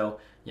think so.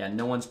 Yeah,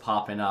 no one's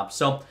popping up.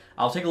 So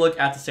I'll take a look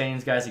at the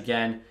standings, guys,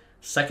 again.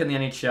 Second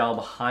in the NHL,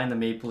 behind the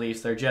Maple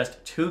Leafs. They're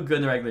just too good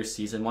in the regular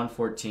season,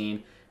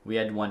 114. We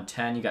had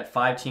 110. You got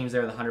 5 teams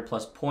there with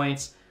 100-plus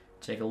points.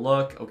 Take a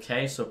look.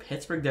 Okay, so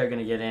Pittsburgh, they're going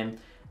to get in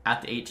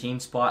at the 18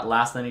 spot.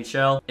 Last in the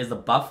NHL is the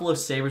Buffalo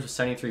Sabres with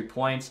 73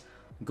 points.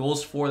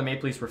 Goals for the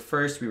Maple Leafs were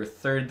first. We were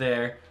third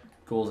there.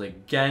 Goals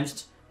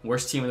against.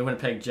 Worst team with the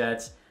Winnipeg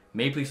Jets.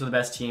 Maple Leafs were the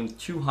best team,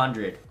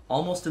 200.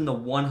 Almost in the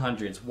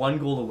 100s. 1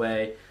 goal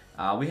away.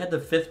 We had the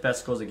 5th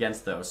best goals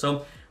against, though.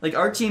 So, like,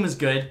 our team is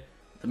good.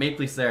 The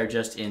Maple Leafs there are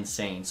just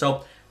insane.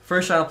 So,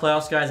 first round of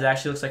playoffs, guys, it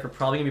actually looks like we're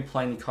probably going to be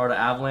playing the Colorado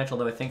Avalanche,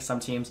 although I think some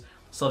teams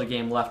still have a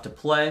game left to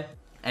play.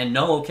 And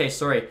no, okay,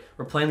 sorry,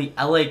 we're playing the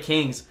LA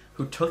Kings,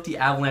 who took the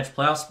Avalanche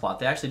playoff spot.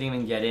 They actually didn't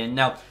even get in.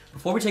 Now,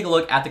 before we take a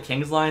look at the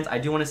Kings lines, I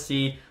do want to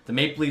see the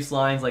Maple Leafs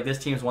lines. Like, this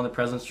team's won the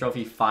President's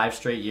Trophy 5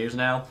 straight years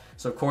now.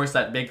 So, of course,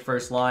 that big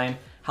first line.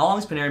 How long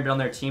has Panarin been on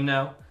their team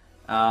now?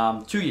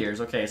 2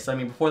 years. Okay, so, I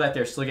mean, before that,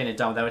 they're still getting it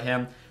done without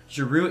him.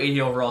 Giroux,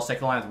 80 overall,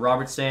 second line with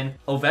Robertson.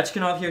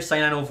 Ovechkinov here,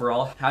 79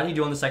 overall. How did he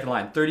do on the second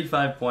line?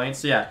 35 points.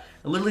 So, yeah,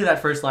 literally that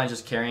first line is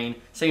just carrying.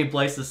 Same with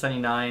Blake, the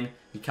 79.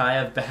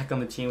 Mikhaev back on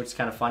the team, which is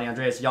kind of funny.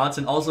 Andreas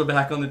Janssen also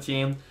back on the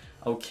team.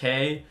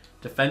 Okay.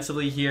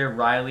 Defensively here,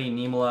 Riley,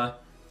 Niemela,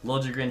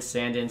 Liljegren,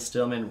 Sandin,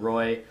 Stillman,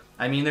 Roy.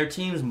 I mean, their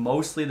team's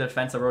mostly the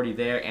defense are already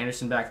there.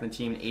 Anderson back in the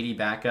team, 80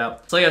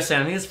 backup. So like I was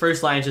saying, I think this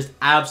first line is just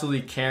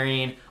absolutely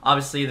carrying.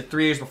 Obviously, the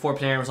 3 years before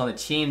Panarin was on the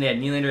team, they had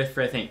Nylander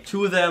for, I think,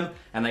 2 of them.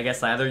 And I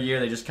guess the other year,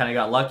 they just kind of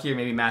got luckier.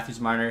 Maybe Matthews,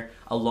 Marner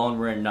alone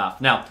were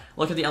enough. Now,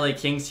 look at the LA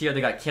Kings here.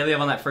 They got Kaliev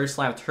on that first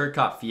line with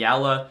Turcotte,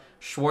 Fiala.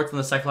 Schwartz on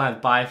the second line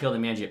with Byfield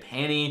and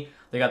Mangiapane.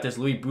 They got this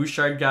Louis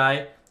Bouchard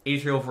guy,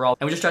 83 overall.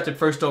 And we just drafted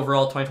first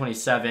overall,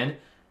 2027.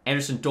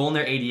 Anderson Dolan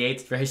there,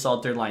 88. Very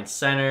solid third line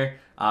center.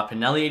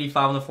 Pinelli,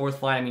 85 on the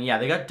fourth line. I mean, yeah,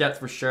 they got depth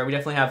for sure. We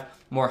definitely have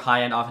more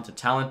high-end offensive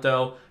talent,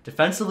 though.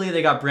 Defensively,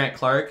 they got Brant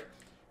Clark,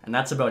 and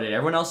that's about it.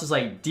 Everyone else is,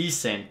 like,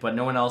 decent, but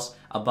no one else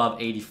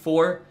above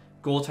 84.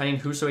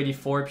 Goaltending, Husso,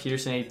 84.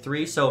 Peterson,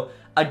 83. So,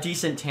 a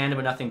decent tandem,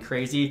 but nothing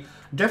crazy.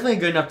 Definitely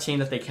a good enough team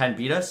that they can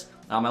beat us.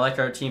 I like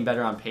our team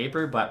better on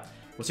paper, but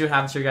we'll see what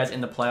happens here, guys,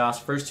 in the playoffs.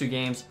 First 2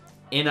 games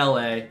in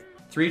LA.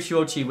 3-2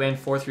 OT win,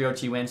 4-3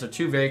 OT win, so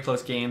 2 very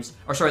close games.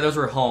 Or sorry, those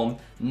were home.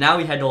 Now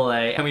we head to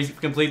LA, and we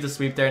complete the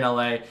sweep there in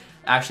LA,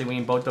 actually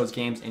winning both those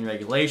games in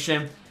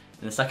regulation.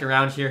 In the second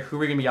round here, who are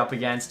we going to be up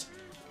against?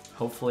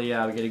 Hopefully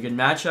we get a good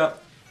matchup.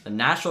 The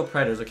Nashville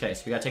Predators. Okay,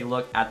 so we got to take a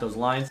look at those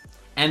lines.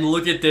 And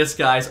look at this,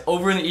 guys.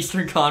 Over in the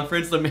Eastern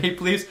Conference, the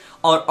Maple Leafs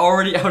are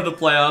already out of the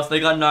playoffs. They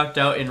got knocked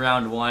out in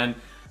round 1.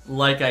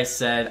 Like I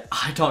said,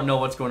 I don't know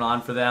what's going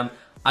on for them.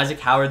 Isaac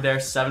Howard there,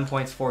 7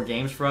 points, 4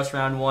 games for us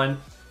round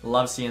 1.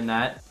 Love seeing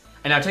that.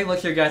 And now take a look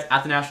here, guys,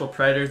 at the Nashville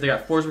Predators. They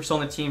got Forsberg still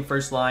on the team,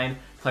 first line,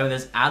 playing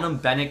with this Adam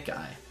Bennett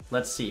guy.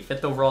 Let's see,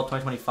 5th overall,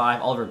 2025.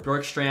 Oliver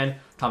Bjorkstrand,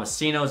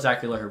 Tomasino,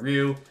 Zachary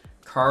Leroux,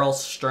 Carl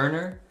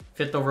Sterner,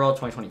 5th overall,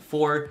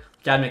 2024.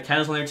 Gavin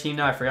McKenna's on their team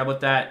now. I forgot about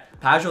that.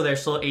 Pajot, they're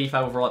still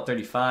 85 overall at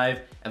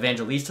 35.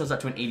 Evangelisto's up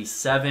to an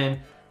 87.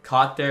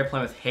 Caught there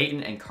playing with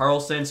Hayton and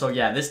Carlson. So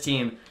yeah, this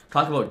team,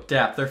 talk about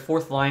depth. Their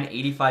fourth line,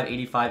 85,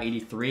 85,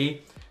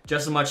 83.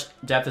 Just as much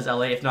depth as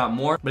LA, if not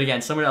more. But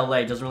again, similar to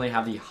LA, doesn't really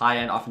have the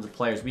high-end offensive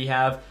players we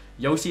have.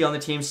 Yossi on the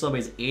team still, but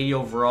he's 80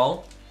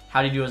 overall.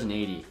 How did he do as an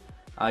 80?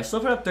 He still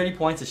put up 30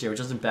 points this year, which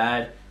isn't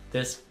bad.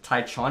 This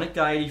Tytronic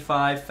guy,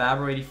 85.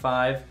 Fabro,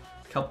 85.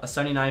 A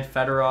 79,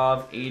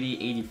 Fedorov,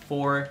 80,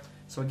 84.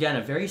 So again,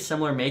 a very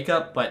similar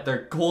makeup, but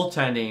their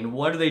goaltending,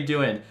 what are they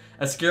doing?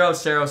 Askirov,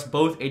 Saros,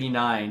 both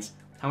 89s.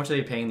 How much are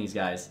they paying these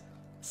guys?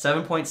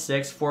 7.6,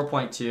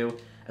 4.2.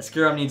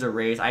 Askirov needs a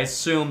raise. I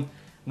assume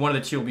one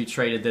of the two will be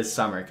traded this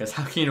summer, because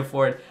how can you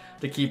afford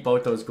to keep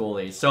both those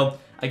goalies? So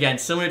again,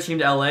 similar team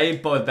to LA,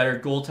 but with better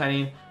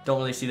goaltending. Don't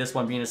really see this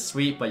one being as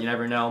sweet, but you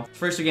never know.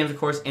 First two games, of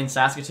course, in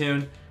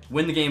Saskatoon.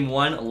 Win the game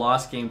 1,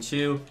 lost game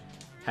 2.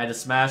 Head to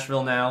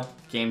Smashville now.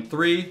 Game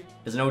 3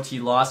 is an OT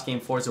loss. Game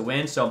 4 is a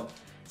win. So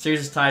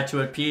series is tied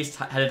to a piece.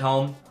 Headed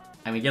home,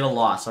 and we get a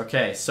loss.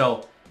 Okay,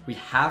 so we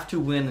have to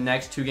win the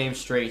next 2 games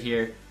straight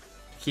here to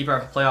keep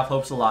our playoff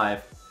hopes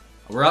alive.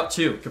 We're up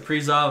 2.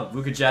 Kaprizov,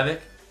 Vukojevic,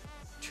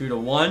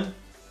 2-1.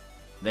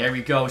 There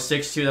we go,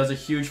 6-2. That was a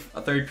huge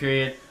third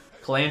period.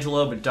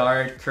 Colangelo,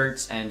 Bedard,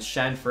 Kurtz, and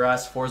Shen for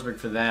us. Forsberg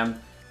for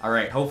them. All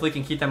right, hopefully we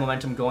can keep that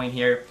momentum going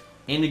here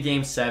into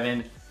Game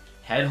 7.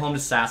 Head home to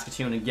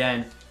Saskatoon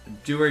again.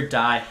 Do or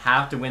die,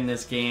 have to win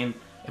this game.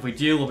 If we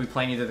do, we'll be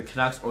playing either the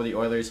Canucks or the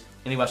Oilers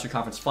in the Western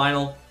Conference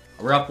Final.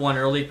 We're up 1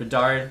 early.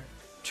 Bedard,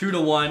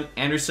 2-1.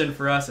 Anderson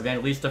for us.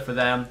 Evangelista for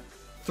them.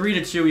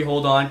 3-2, we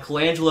hold on.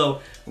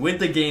 Colangelo with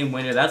the game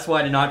winner. That's why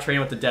I did not trade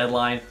him with the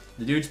deadline.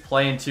 The dude's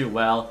playing too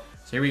well.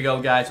 So here we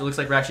go, guys. It looks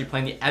like we're actually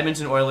playing the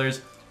Edmonton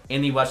Oilers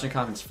in the Western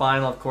Conference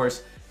Final. Of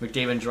course,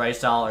 McDavid and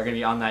Draisaitl are going to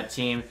be on that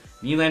team.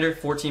 Nylander,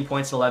 14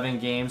 points, 11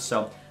 games.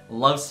 So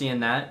love seeing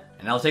that.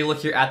 And I'll take a look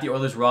here at the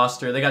Oilers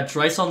roster. They got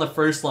Draisaitl on the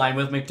first line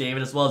with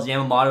McDavid, as well as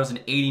Yamamoto's an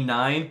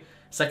 89.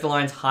 Second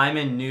line's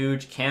Hyman,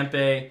 Nuge,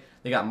 Campe.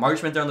 They got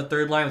Marchment there on the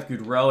third line with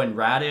Goudreau and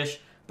Radish.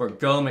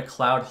 Bourgault,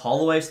 McLeod,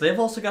 Holloway. So they've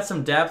also got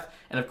some depth.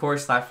 And of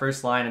course, that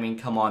first line, I mean,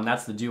 come on,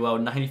 that's the duo.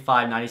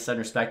 95, 97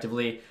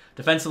 respectively.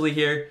 Defensively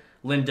here,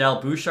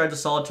 Lindell, Bouchard's a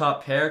solid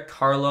top pair.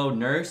 Carlo,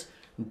 Nurse,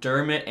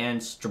 Dermott, and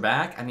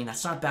Strabak. I mean,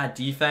 that's not bad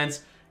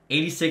defense.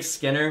 86,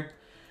 Skinner.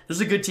 This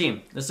is a good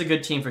team. This is a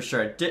good team for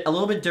sure. A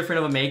little bit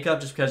different of a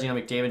makeup just because, you know,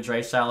 McDavid,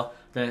 Draisaitl are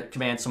going to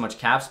command so much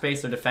cap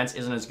space. Their defense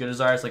isn't as good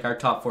as ours. Like, our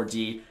top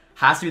 4D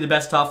has to be the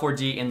best top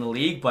 4D in the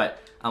league, but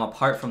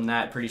apart from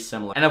that, pretty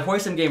similar. And of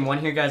course, in Game 1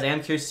 here, guys, I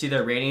am curious to see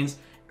their ratings.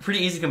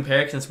 Pretty easy to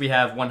compare since we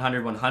have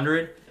 100,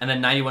 100, and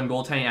then 91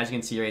 goaltending, as you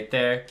can see right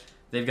there.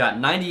 They've got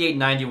 98,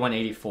 91,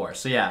 84.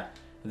 So yeah,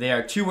 they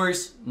are 2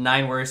 worse,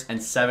 9 worse,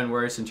 and 7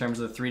 worse in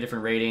terms of the 3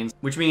 different ratings,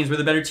 which means we're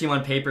the better team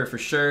on paper for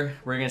sure.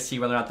 We're going to see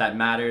whether or not that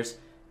matters.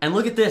 And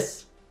look at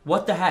this.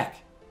 What the heck?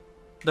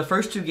 The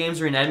first 2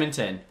 games were in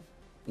Edmonton.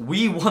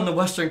 We won the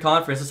Western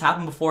Conference. This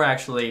happened before,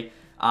 actually,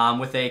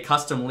 with a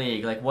custom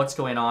league. Like, what's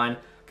going on?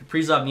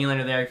 Kaprizov,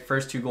 Nylander there,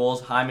 first 2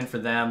 goals. Hyman for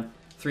them.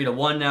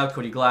 3-1 now,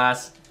 Cody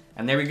Glass.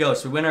 And there we go.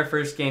 So we win our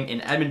first game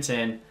in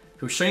Edmonton,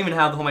 who shouldn't even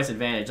have the home ice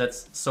advantage.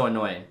 That's so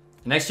annoying.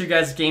 Next year,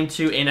 guys, Game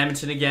 2 in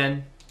Edmonton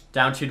again.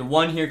 Down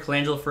 2-1 here.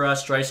 Colangelo for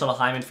us. Draisaitl,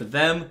 Hyman for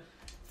them.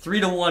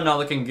 3-1, not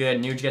looking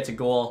good. Nuge gets a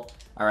goal.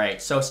 All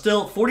right, so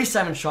still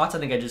 47 shots, I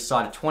think I just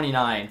saw to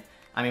 29.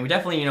 I mean, we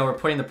definitely, you know, we're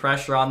putting the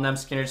pressure on them.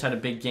 Skinner's had a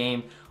big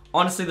game.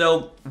 Honestly,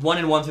 though,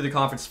 1-1 through the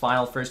conference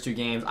final, first 2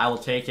 games. I will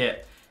take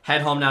it.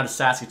 Head home now to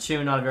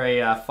Saskatoon. Not a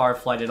very far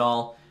flight at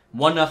all.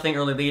 1-0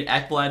 early lead.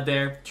 Ekblad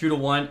there.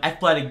 2-1.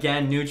 Ekblad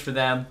again. Nuge for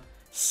them.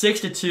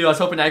 6-2. I was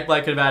hoping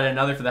Ekblad could have added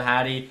another for the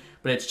Hattie.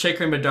 But it's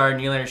Chikrin, Bedard,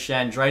 Nylander,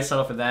 Shen,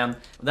 Draisaitl for them.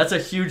 That's a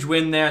huge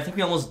win there. I think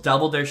we almost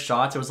doubled their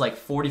shots. It was like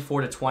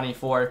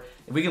 44-24.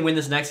 If we can win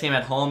this next game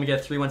at home and get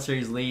a 3-1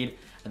 series lead,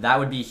 that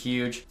would be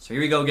huge. So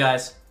here we go,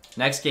 guys.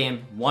 Next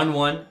game,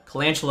 1-1.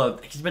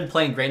 Colangelo, he's been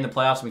playing great in the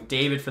playoffs.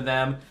 McDavid for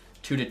them,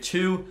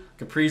 2-2.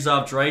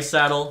 Kaprizov,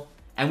 Draisaitl.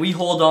 And we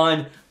hold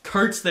on.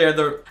 Kurtz there, I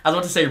was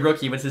about to say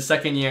rookie, but it's his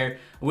second year,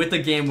 with the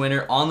game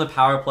winner on the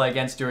power play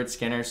against Stuart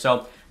Skinner.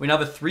 So we now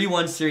have a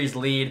 3-1 series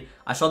lead.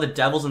 I saw the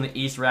Devils in the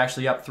East were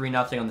actually up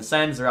 3-0 on the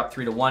Sens. They're up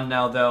 3-1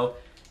 now, though.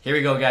 Here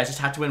we go, guys. Just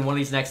have to win one of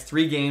these next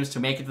 3 games to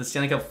make it to the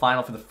Stanley Cup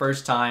Final for the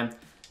first time.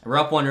 And we're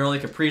up 1 early.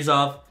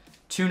 Kaprizov,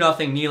 2-0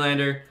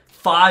 Nylander,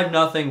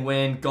 5-0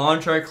 win.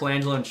 Gonchar,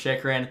 Colangelo, and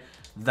Chikrin.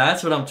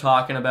 That's what I'm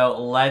talking about.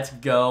 Let's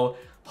go.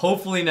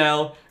 Hopefully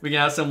now we can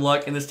have some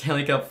luck in the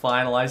Stanley Cup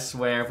Final, I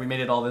swear, if we made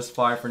it all this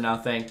far for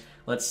nothing.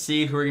 Let's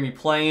see who we're going to be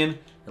playing.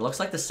 It looks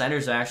like the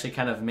Senators are actually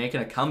kind of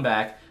making a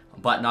comeback,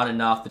 but not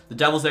enough. The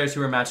Devils there is who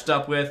we're matched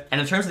up with.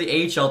 And in terms of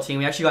the AHL team,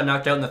 we actually got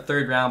knocked out in the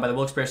 3rd round by the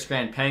Wilkes-Barre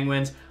Scranton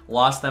Penguins.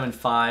 Lost them in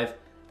 5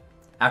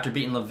 after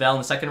beating Laval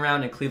in the 2nd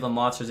round and Cleveland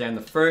Monsters there in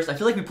the 1st. I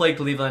feel like we played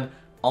Cleveland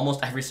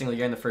almost every single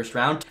year in the 1st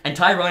round. And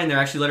Ty Ryan there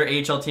actually led our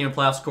AHL team in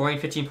playoff scoring,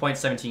 15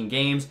 points, 17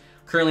 games.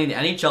 Currently in the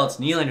NHL, it's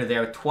Nylander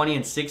there with 20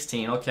 and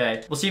 16.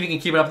 Okay, we'll see if we can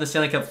keep it up in the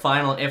Stanley Cup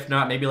Final. If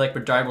not, maybe like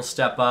Bedard will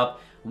step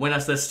up, win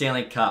us the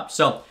Stanley Cup.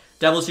 So,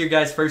 Devils here,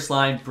 guys. First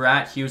line,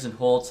 Bratt, Hughes, and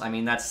Holtz. I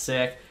mean, that's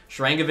sick.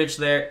 Shrangovich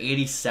there,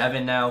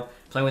 87 now.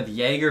 Playing with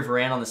Jaeger,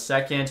 Varane on the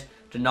second.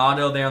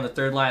 Donato there on the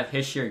third line with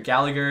Hischier,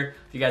 Gallagher.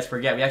 If you guys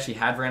forget, we actually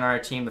had Varane on our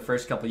team the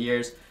first couple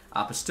years.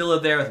 Pastilla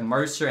there with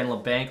Mercer and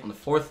LeBanc on the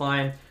fourth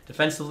line.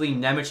 Defensively,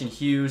 Nemec and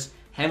Hughes,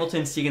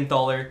 Hamilton,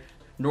 Siegenthaler,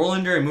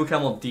 Norlander, and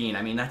Mukamal-Dean.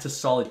 I mean, that's a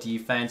solid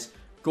defense.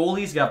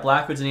 Goalies, got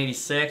Blackwoods in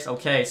 86.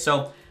 Okay,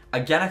 so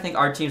again, I think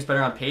our team's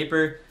better on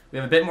paper. We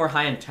have a bit more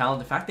high-end talent.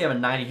 The fact they have a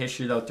 90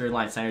 history, though,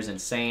 third-line center is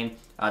insane.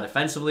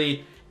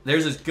 Defensively,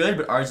 theirs is good,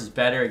 but ours is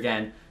better.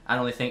 Again, I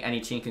don't really think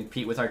any team can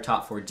compete with our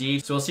top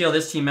 4D. So we'll see how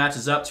this team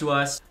matches up to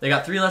us. They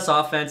got 3 less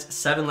offense,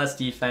 7 less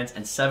defense,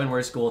 and 7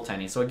 worse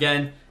goaltending. So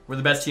again, we're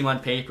the best team on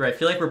paper. I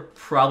feel like we're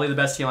probably the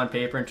best team on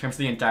paper in terms of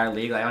the entire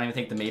league. Like, I don't even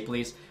think the Maple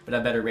Leafs would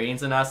have better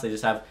ratings than us. They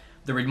just have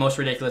the most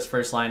ridiculous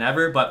first line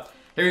ever. But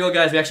here we go,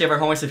 guys. We actually have our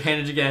home ice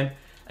advantage again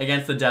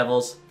against the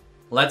Devils.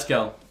 Let's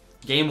go.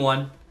 Game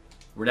 1.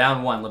 We're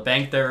down 1.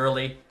 LeBanc there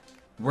early.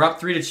 We're up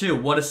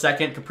 3-2. What a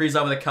second.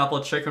 Kaprizov with a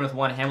couple. Chicken with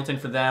 1. Hamilton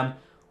for them.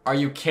 Are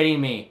you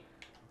kidding me?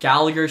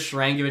 Gallagher,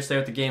 Shrangovich there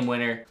with the game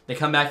winner. They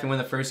come back and win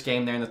the first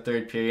game there in the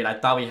third period. I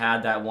thought we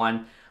had that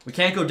one. We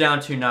can't go down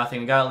 2-0.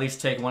 We got to at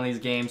least take one of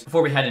these games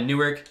before we head to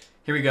Newark.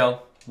 Here we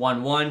go.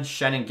 1-1.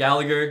 Shen and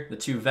Gallagher, the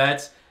 2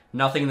 vets.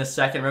 Nothing in the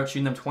second. We're out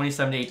shooting them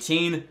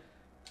 27-18.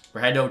 We're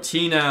heading to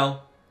OT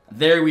now.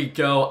 There we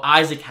go.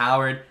 Isaac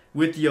Howard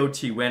with the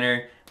OT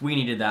winner. We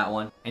needed that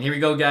one. And here we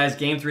go, guys.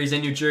 Game 3 is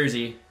in New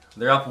Jersey.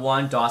 They're up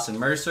 1. Dawson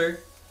Mercer.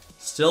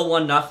 Still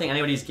 1-0.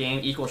 Anybody's game.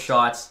 Equal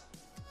shots.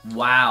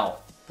 Wow.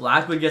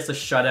 Blackwood gets a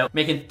shutout,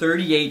 making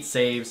 38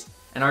 saves,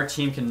 and our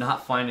team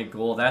cannot find a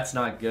goal. That's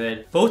not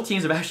good. Both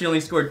teams have actually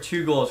only scored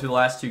 2 goals for the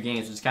last 2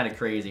 games, which is kind of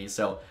crazy.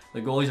 So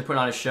the goalies are putting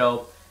on a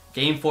show.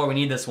 Game 4, we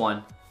need this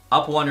one.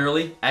 Up 1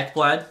 early.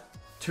 Ekblad.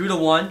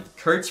 2-1.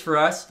 Kurtz for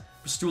us.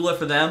 Pastula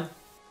for them.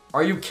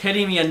 Are you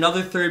kidding me?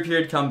 Another third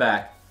period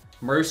comeback.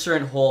 Mercer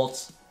and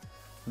Holtz.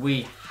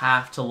 We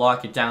have to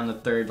lock it down in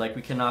the third. Like,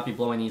 we cannot be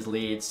blowing these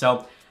leads.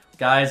 So,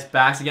 guys,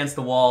 backs against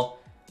the wall.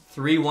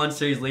 3-1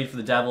 series lead for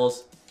the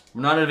Devils.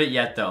 We're not out of it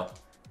yet, though.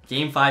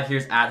 Game 5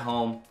 here's at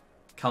home.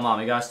 Come on,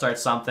 we gotta start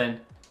something.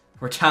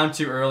 We're down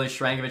too early.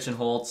 Shrangovich and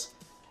Holtz.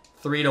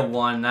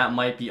 3-1. That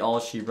might be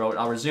all she wrote.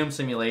 I'll resume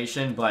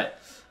simulation, but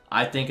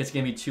I think it's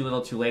gonna be too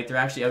little too late. They're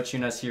actually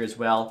outshooting us here as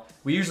well.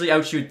 We usually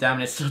outshoot them,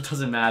 and it still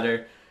doesn't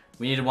matter.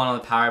 We needed one on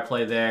the power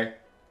play there.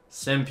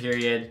 Sim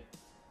period.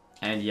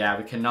 And yeah,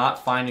 we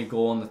cannot find a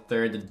goal in the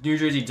third. The New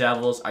Jersey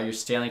Devils are your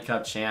Stanley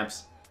Cup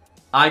champs.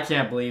 I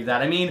can't believe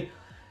that. I mean,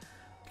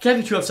 can't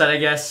be too upset, I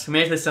guess. We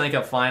made it to the Stanley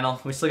Cup final.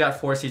 We still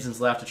got 4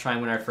 seasons left to try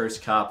and win our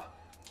first cup.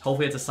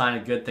 Hopefully it's a sign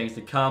of good things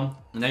to come.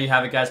 And there you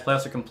have it, guys.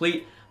 Playoffs are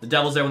complete. The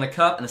Devils there win the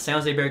cup, and the San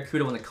Jose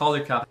Barracuda won the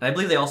Calder Cup. And I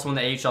believe they also won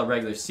the AHL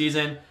regular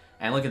season.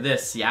 And look at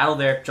this. Seattle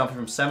there jumping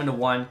from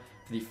 7-1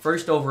 for the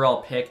first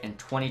overall pick in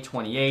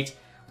 2028.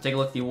 We'll take a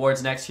look at the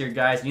awards next here,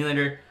 guys.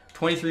 Nylander,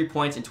 23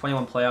 points in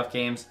 21 playoff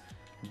games.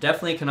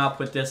 Definitely cannot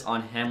put this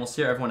on him. We'll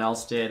see how everyone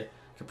else did.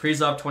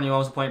 Kaprizov, 21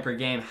 was a point per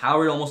game.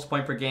 Howard, almost a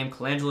point per game.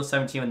 Colangelo,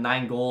 17 with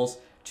 9 goals.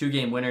 2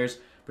 game winners.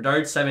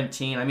 Bedard,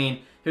 17. I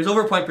mean, he was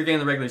over a point per game in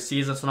the regular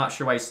season, so I'm not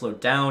sure why he slowed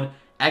down.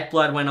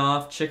 Ekblad went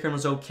off. Chikrin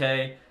was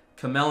okay.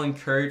 Kamel and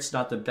Kurtz,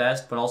 not the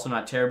best, but also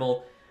not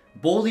terrible.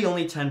 Boldy,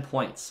 only 10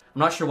 points. I'm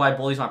not sure why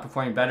Boldy's not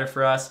performing better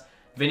for us.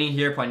 Vinny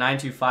here,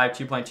 0.925,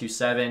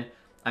 2.27.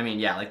 I mean,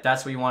 yeah, like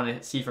that's what you want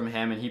to see from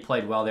him, and he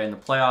played well there in the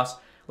playoffs.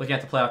 Looking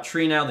at the playoff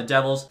tree now, the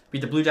Devils beat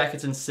the Blue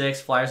Jackets in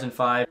 6, Flyers in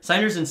 5,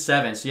 Senators in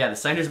 7. So yeah, the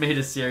Senators made it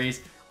a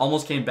series,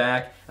 almost came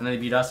back, and then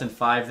they beat us in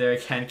 5 there.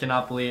 Again,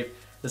 cannot believe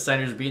the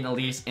Senators beating the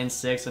Leafs in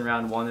 6 in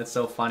round 1. That's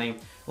so funny.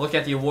 Look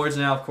at the awards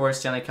now, of course.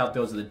 Stanley Cup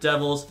goes to the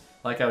Devils.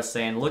 Like I was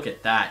saying, look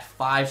at that.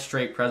 5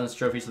 straight President's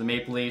Trophies to the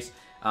Maple Leafs.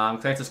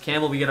 Francis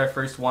Campbell, we get our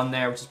first one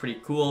there, which is pretty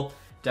cool.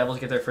 Devils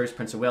get their first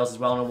Prince of Wales as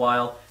well in a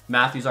while.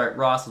 Matthews, Art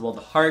Ross as well,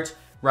 the Hart.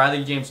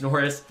 Riley, James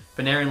Norris,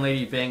 Panarin,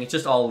 Lady Bing. It's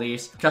just all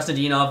Leafs.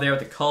 Kostadinov there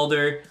with the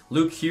Calder.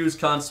 Luke Hughes,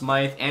 Conn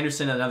Smythe.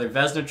 Anderson, another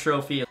Vezina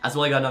trophy. As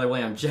well, I got another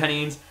William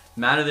Jennings.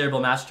 Matter there, Bill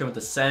Masterton with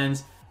the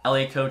Sens.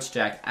 LA coach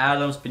Jack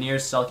Adams.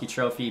 Beniers, Selke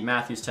trophy.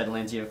 Matthews, Ted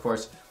Lindsay. Of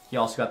course, he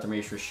also got the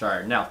Maurice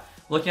Richard. Now,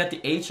 looking at the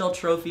AHL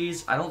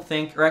trophies, I don't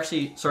think, or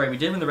actually, sorry, we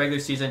did win the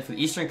regular season for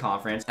the Eastern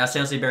Conference.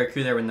 San Jose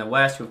Barracuda there in the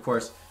West, who of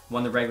course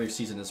won the regular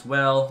season as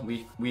well.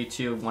 We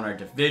too won our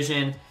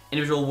division.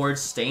 Individual awards,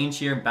 Stange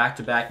here,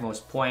 back-to-back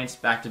most points,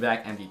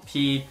 back-to-back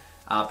MVP.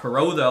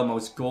 Perot, though,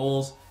 most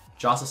goals.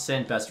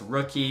 Jocelyn, best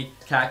rookie.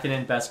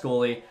 Kakinen, best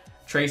goalie.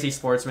 Tracy,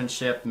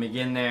 sportsmanship.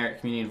 McGinn there,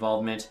 community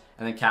involvement.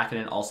 And then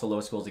Kakinen, also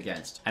lowest goals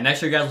against. And next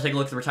here, guys, we'll take a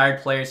look at the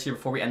retired players here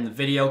before we end the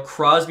video.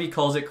 Crosby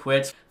calls it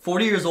quits.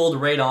 40 years old,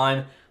 right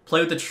on.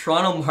 Played with the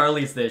Toronto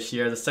Marlies this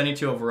year, the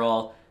 72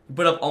 overall. He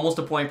put up almost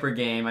a point per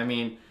game. I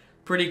mean,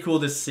 pretty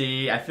cool to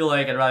see. I feel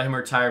like I'd rather him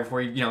retire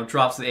before he,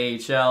 drops to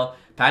the AHL.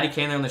 Patty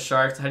Kane there on the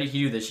Sharks. How did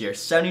he do this year?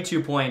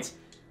 72 points.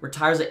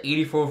 Retires at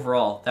 84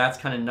 overall. That's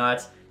kind of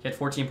nuts. He had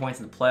 14 points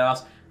in the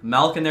playoffs.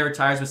 Malkin there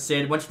retires with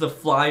Sid. Went to the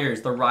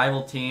Flyers, the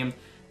rival team.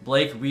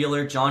 Blake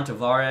Wheeler, John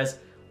Tavares.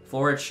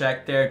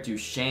 Voracek there.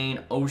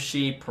 Duchesne,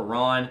 Oshie,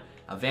 Perron.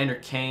 Vander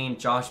Kane,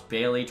 Josh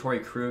Bailey, Torrey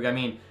Krug. I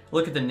mean,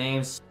 look at the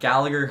names.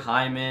 Gallagher,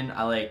 Hyman.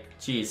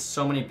 Geez,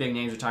 so many big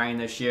names retiring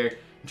this year.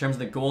 In terms of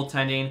the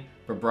goaltending,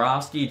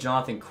 Bobrovsky,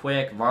 Jonathan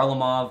Quick,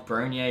 Varlamov,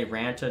 Bernier,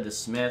 Ranta,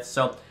 DeSmith.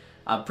 So,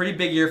 a pretty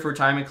big year for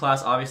retirement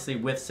class, obviously,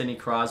 with Sidney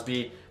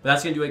Crosby. But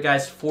that's going to do it,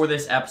 guys, for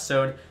this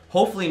episode.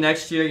 Hopefully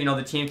next year,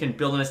 the team can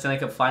build in a Stanley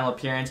Cup final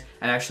appearance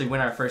and actually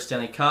win our first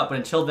Stanley Cup. But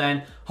until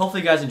then,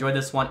 hopefully you guys enjoyed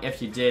this one.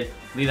 If you did,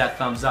 leave that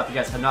thumbs up. If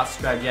you guys have not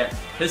subscribed yet,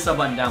 hit the sub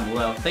button down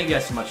below. Thank you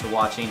guys so much for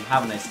watching.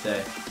 Have a nice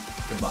day.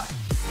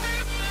 Goodbye.